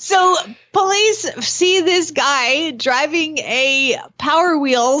 So police see this guy driving a Power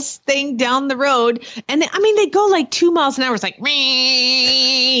Wheels thing down the road. And they go like 2 miles an hour. It's like, the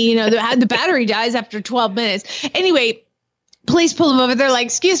battery dies after 12 minutes. Anyway, police pull him over. They're like,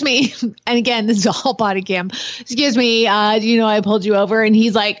 excuse me. And again, this is all body cam. Excuse me. I pulled you over. And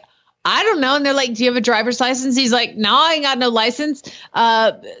he's like, I don't know. And they're like, do you have a driver's license? He's like, no, I ain't got no license.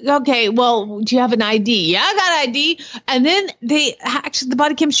 Okay, well, do you have an ID? Yeah, I got ID. And then the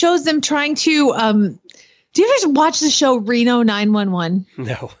body cam shows them trying to, do you ever watch the show Reno 911?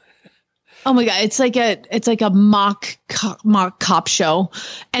 No. Oh my God. It's like a mock cop show.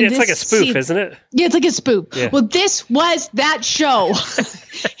 And it's like a spoof, isn't it? Yeah, it's like a spoof. Yeah. Well, this was that show.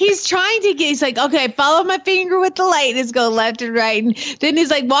 He's like, okay, follow my finger with the light. It's go left and right. And then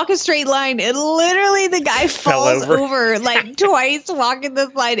he's like, walk a straight line. And literally the guy falls over like twice walking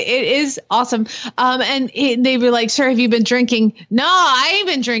this line. It is awesome. They were like, sir, have you been drinking? No, I ain't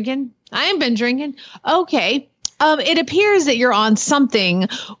been drinking. Okay. It appears that you're on something.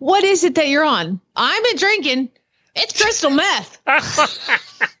 What is it that you're on? I've been drinking. It's crystal meth.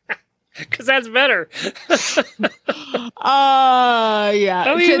 Because that's better. Yeah.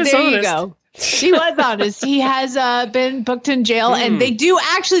 Oh, he was there honest. You go. He was honest. He has been booked in jail, and they do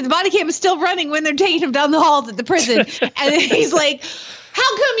actually. The body cam is still running when they're taking him down the halls at the prison, and he's like,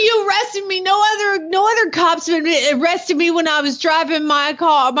 "How come you arrested me? No other cops have arrested me when I was driving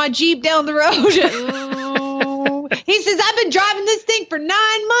my Jeep down the road." He says, I've been driving this thing for 9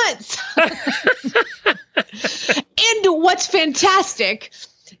 months. And what's fantastic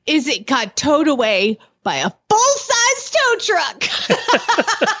is it got towed away by a full-size tow truck.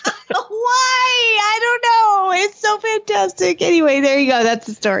 Why? I don't know. It's so fantastic. Anyway, there you go. That's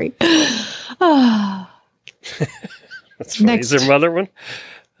the story. That's funny. Next. Is there another one?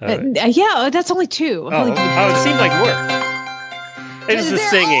 Yeah, that's only two. It seemed like more. It was the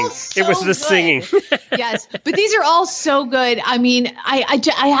singing. It was the singing. Yes, but these are all so good. I mean,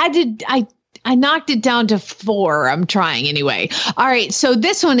 I knocked it down to 4. I'm trying anyway. All right. So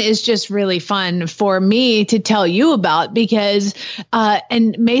this one is just really fun for me to tell you about because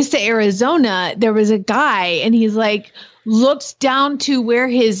in Mesa, Arizona, there was a guy and he's like, looks down to where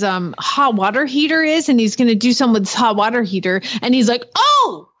his hot water heater is. And he's going to do something with his hot water heater. And he's like,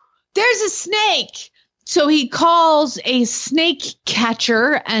 oh, there's a snake. So he calls a snake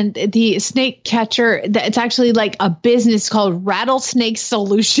catcher, and the snake catcher, it's actually like a business called Rattlesnake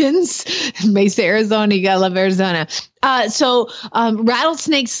Solutions. Mesa, Arizona. You gotta love Arizona. So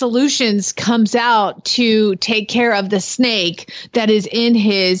Rattlesnake Solutions comes out to take care of the snake that is in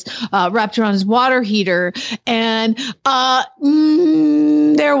his wrapped around his water heater. And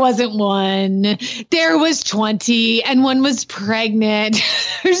there wasn't one. There was 20, and one was pregnant.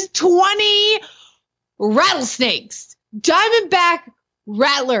 There's 20 rattlesnakes, diamondback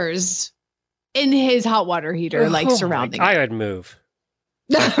rattlers in his hot water heater, surrounding. I'd move.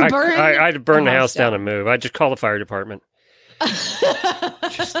 I'd burn the house down and move. I'd just call the fire department.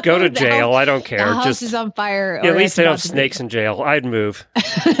 Just go to jail. I don't care. The house is on fire. Yeah, at least they don't have snakes in jail. I'd move.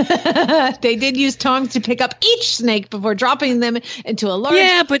 They did use tongs to pick up each snake before dropping them into a large.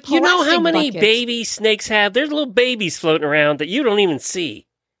 Yeah, but you know how many bucket. baby snakes have? There's little babies floating around that you don't even see.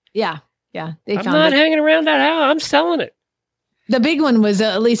 Yeah. Yeah, I'm not hanging around that house. I'm selling it. The big one was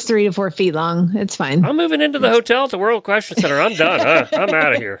at least 3 to 4 feet long. It's fine. I'm moving into the hotel at the World Question Center. I'm done. I'm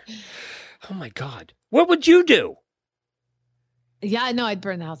out of here. Oh, my God. What would you do? Yeah, I know. I'd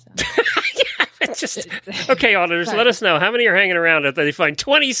burn the house down. Okay, auditors, let us know. How many are hanging around if they find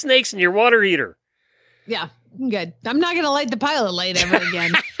 20 snakes in your water heater? Yeah, I'm good. I'm not going to light the pilot light ever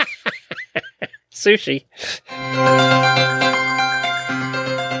again. Sushi.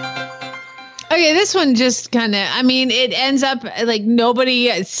 Okay, this one just kind of, it ends up like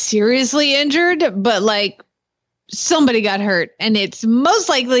nobody seriously injured, but like somebody got hurt. And it's most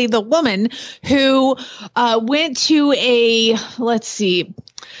likely the woman who went to let's see.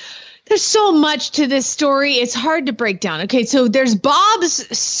 There's so much to this story. It's hard to break down. Okay, so there's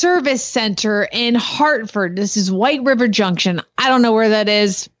Bob's Service Center in Hartford. This is White River Junction. I don't know where that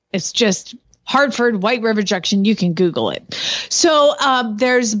is. It's just Hartford, White River Junction. You can Google it. So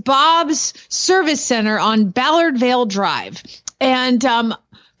there's Bob's Service Center on Ballard Vale Drive. And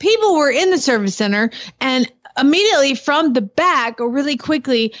people were in the service center, and immediately from the back, or really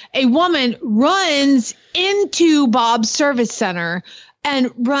quickly, a woman runs into Bob's service center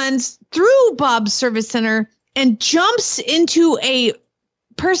and runs through Bob's service center and jumps into a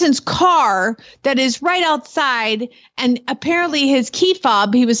person's car that is right outside, and apparently his key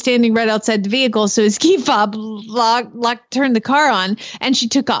fob, he was standing right outside the vehicle, so his key fob turned the car on, and she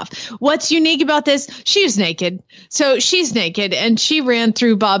took off. What's unique about this? She was naked. So she's naked, and she ran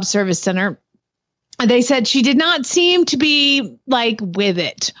through Bob's service center. They said she did not seem to be like with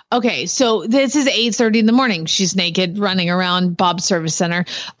it. Okay, so this is 8:30 in the morning. She's naked, running around Bob's service center.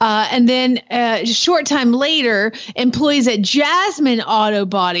 And then a short time later, employees at Jasmine Auto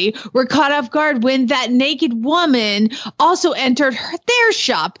Body were caught off guard when that naked woman also entered their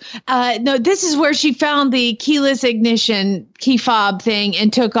shop. No, this is where she found the keyless ignition key fob thing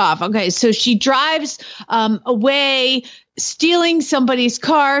and took off. Okay, so she drives away, stealing somebody's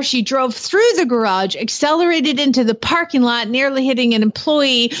car. She drove through the garage, accelerated into the parking lot, nearly hitting an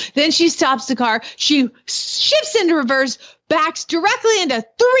employee. Then she stops the car. She shifts into reverse, backs directly into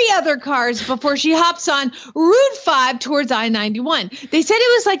 3 other cars before she hops on Route 5 towards I-91. They said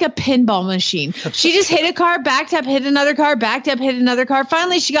it was like a pinball machine. She just hit a car, backed up, hit another car, backed up, hit another car.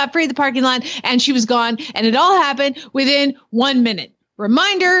 Finally, she got free of the parking lot and she was gone. And it all happened within 1 minute.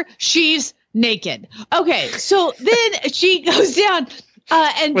 Reminder, she's naked. Okay, so then she goes down,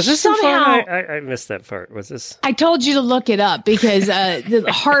 and was this somehow I missed that part. Was this? I told you to look it up because the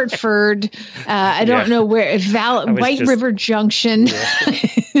Hartford, I don't know where, White River Junction.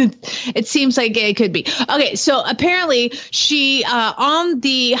 Yeah. It seems like it could be. Okay, so apparently she on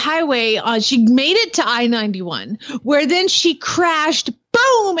the highway, she made it to I-91, where then she crashed.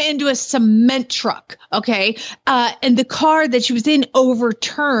 Boom, into a cement truck. Okay. And the car that she was in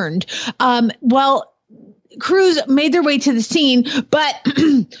overturned. Well, crews made their way to the scene, but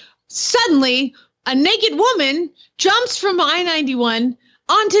suddenly a naked woman jumps from I-91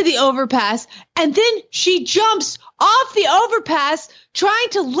 onto the overpass, and then she jumps off the overpass trying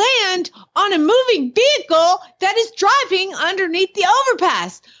to land on a moving vehicle that is driving underneath the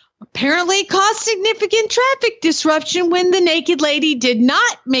overpass. Apparently caused significant traffic disruption when the naked lady did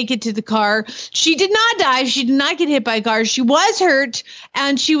not make it to the car. She did not die. She did not get hit by a car. She was hurt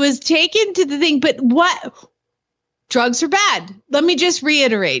and she was taken to the thing. But what? Drugs are bad. Let me just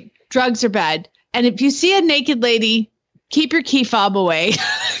reiterate. Drugs are bad. And if you see a naked lady, keep your key fob away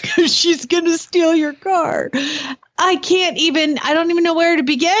because she's going to steal your car. I don't even know where to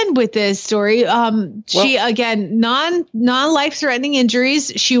begin with this story. She, again, non-life-threatening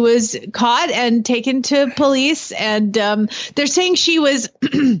injuries. She was caught and taken to police, and they're saying she was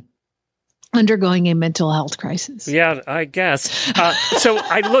undergoing a mental health crisis. Yeah, I guess. So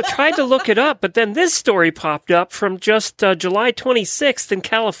I tried to look it up, but then this story popped up from just July 26th in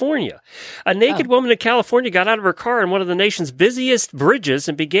California. A naked woman in California got out of her car on one of the nation's busiest bridges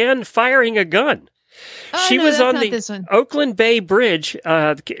and began firing a gun. She was on the Oakland Bay Bridge.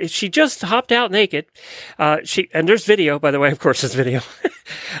 She just hopped out naked. And there's video, by the way. Of course, there's video.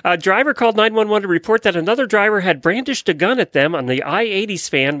 A driver called 911 to report that another driver had brandished a gun at them on the I-80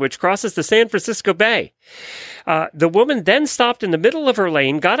 span, which crosses the San Francisco Bay. The woman then stopped in the middle of her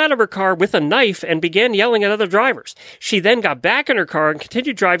lane, got out of her car with a knife, and began yelling at other drivers. She then got back in her car and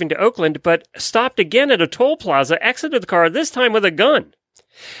continued driving to Oakland, but stopped again at a toll plaza, exited the car, this time with a gun,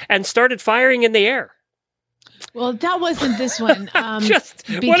 and started firing in the air. Well, that wasn't this one. What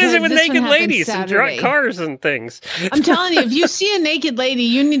is it with naked ladies and cars and things? I'm telling you, if you see a naked lady,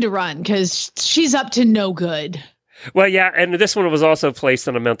 you need to run because she's up to no good. Well, yeah, and this one was also placed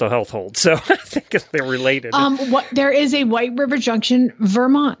on a mental health hold, so I think they're related. There is a White River Junction,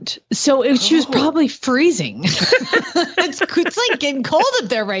 Vermont, so she was probably freezing. It's like getting cold up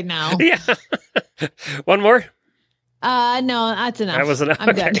there right now. Yeah. One more? No, that's enough. That was enough.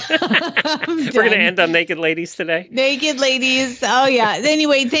 I'm done. We're going to end on naked ladies today. Naked ladies. Oh, yeah.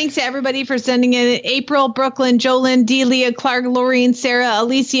 Anyway, thanks to everybody for sending in. April, Brooklyn, Jolyn, Delia, Clark, Laureen, Sarah,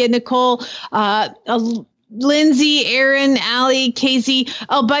 Alicia, Nicole, Lindsay, Aaron, Allie, Casey.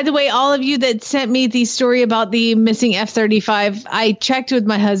 Oh, by the way, all of you that sent me the story about the missing F-35, I checked with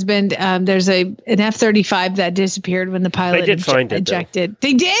my husband. There's an F-35 that disappeared when the pilot ejected.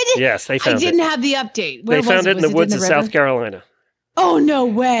 They did? Yes, they found it. I didn't have the update. They found it in the woods of South Carolina. Oh, no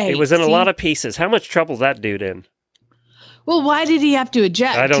way. It was in a lot of pieces. How much trouble that dude in? Well, why did he have to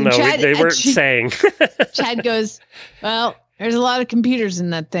eject? I don't know. They weren't saying. Chad goes, well, there's a lot of computers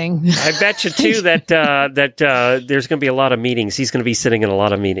in that thing. I bet you, too, that there's going to be a lot of meetings. He's going to be sitting in a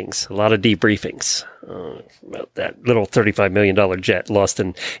lot of meetings, a lot of debriefings. about that little $35 million jet lost,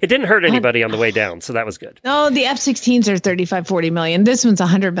 and it didn't hurt anybody on the way down, so that was good. No, the F-16s are 35, 40 million. This one's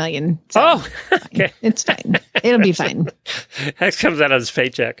 100 million. So oh, okay. It's fine. It'll be fine. That comes out of his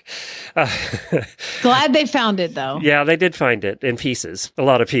paycheck. Glad they found it, though. Yeah, they did find it in pieces. A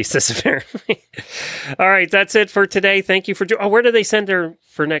lot of pieces, apparently. All right, that's it for today. Thank you for... where do they send her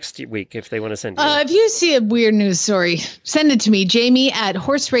for next week if they want to send you? If you see a weird news story, send it to me, Jamie at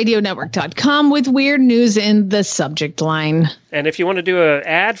horseradionetwork.com with weird news in the subject line. And if you want to do an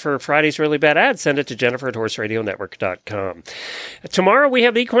ad for Friday's Really Bad Ad, send it to Jennifer at horseradionetwork.com. Tomorrow we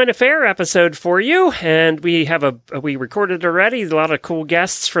have the Equine Affair episode for you, and we recorded already. A lot of cool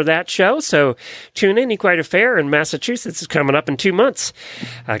guests for that show, so tune in. Equine Affair in Massachusetts is coming up in 2 months.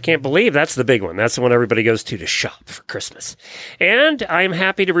 I can't believe that's the big one. That's the one everybody goes to shop for Christmas. And I'm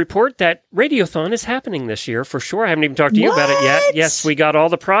happy to report that Radiothon is happening this year for sure. I haven't even talked to you about it yet. Yes, we got all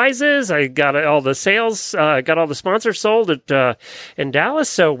the prizes. I got all the sales, got all the sponsors sold in Dallas,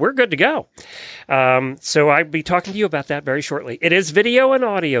 so we're good to go. So I'll be talking to you about that very shortly. It is video and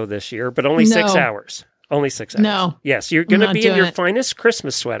audio this year, but only 6 hours. Only 6 hours. No. Yes, you're going to be in your finest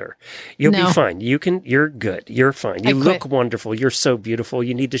Christmas sweater. You'll be fine. You're good. You're fine. You look wonderful. You're so beautiful.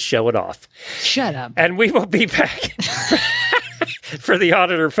 You need to show it off. Shut up. And we will be back for the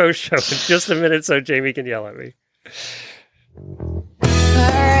Auditor Post Show in just a minute so Jamie can yell at me. All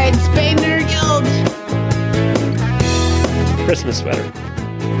right, Spay Nerd Guild. Christmas sweater.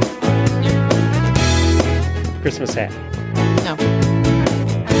 Christmas hat. No.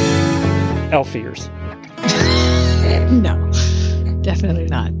 Elf ears. No, definitely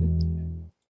not.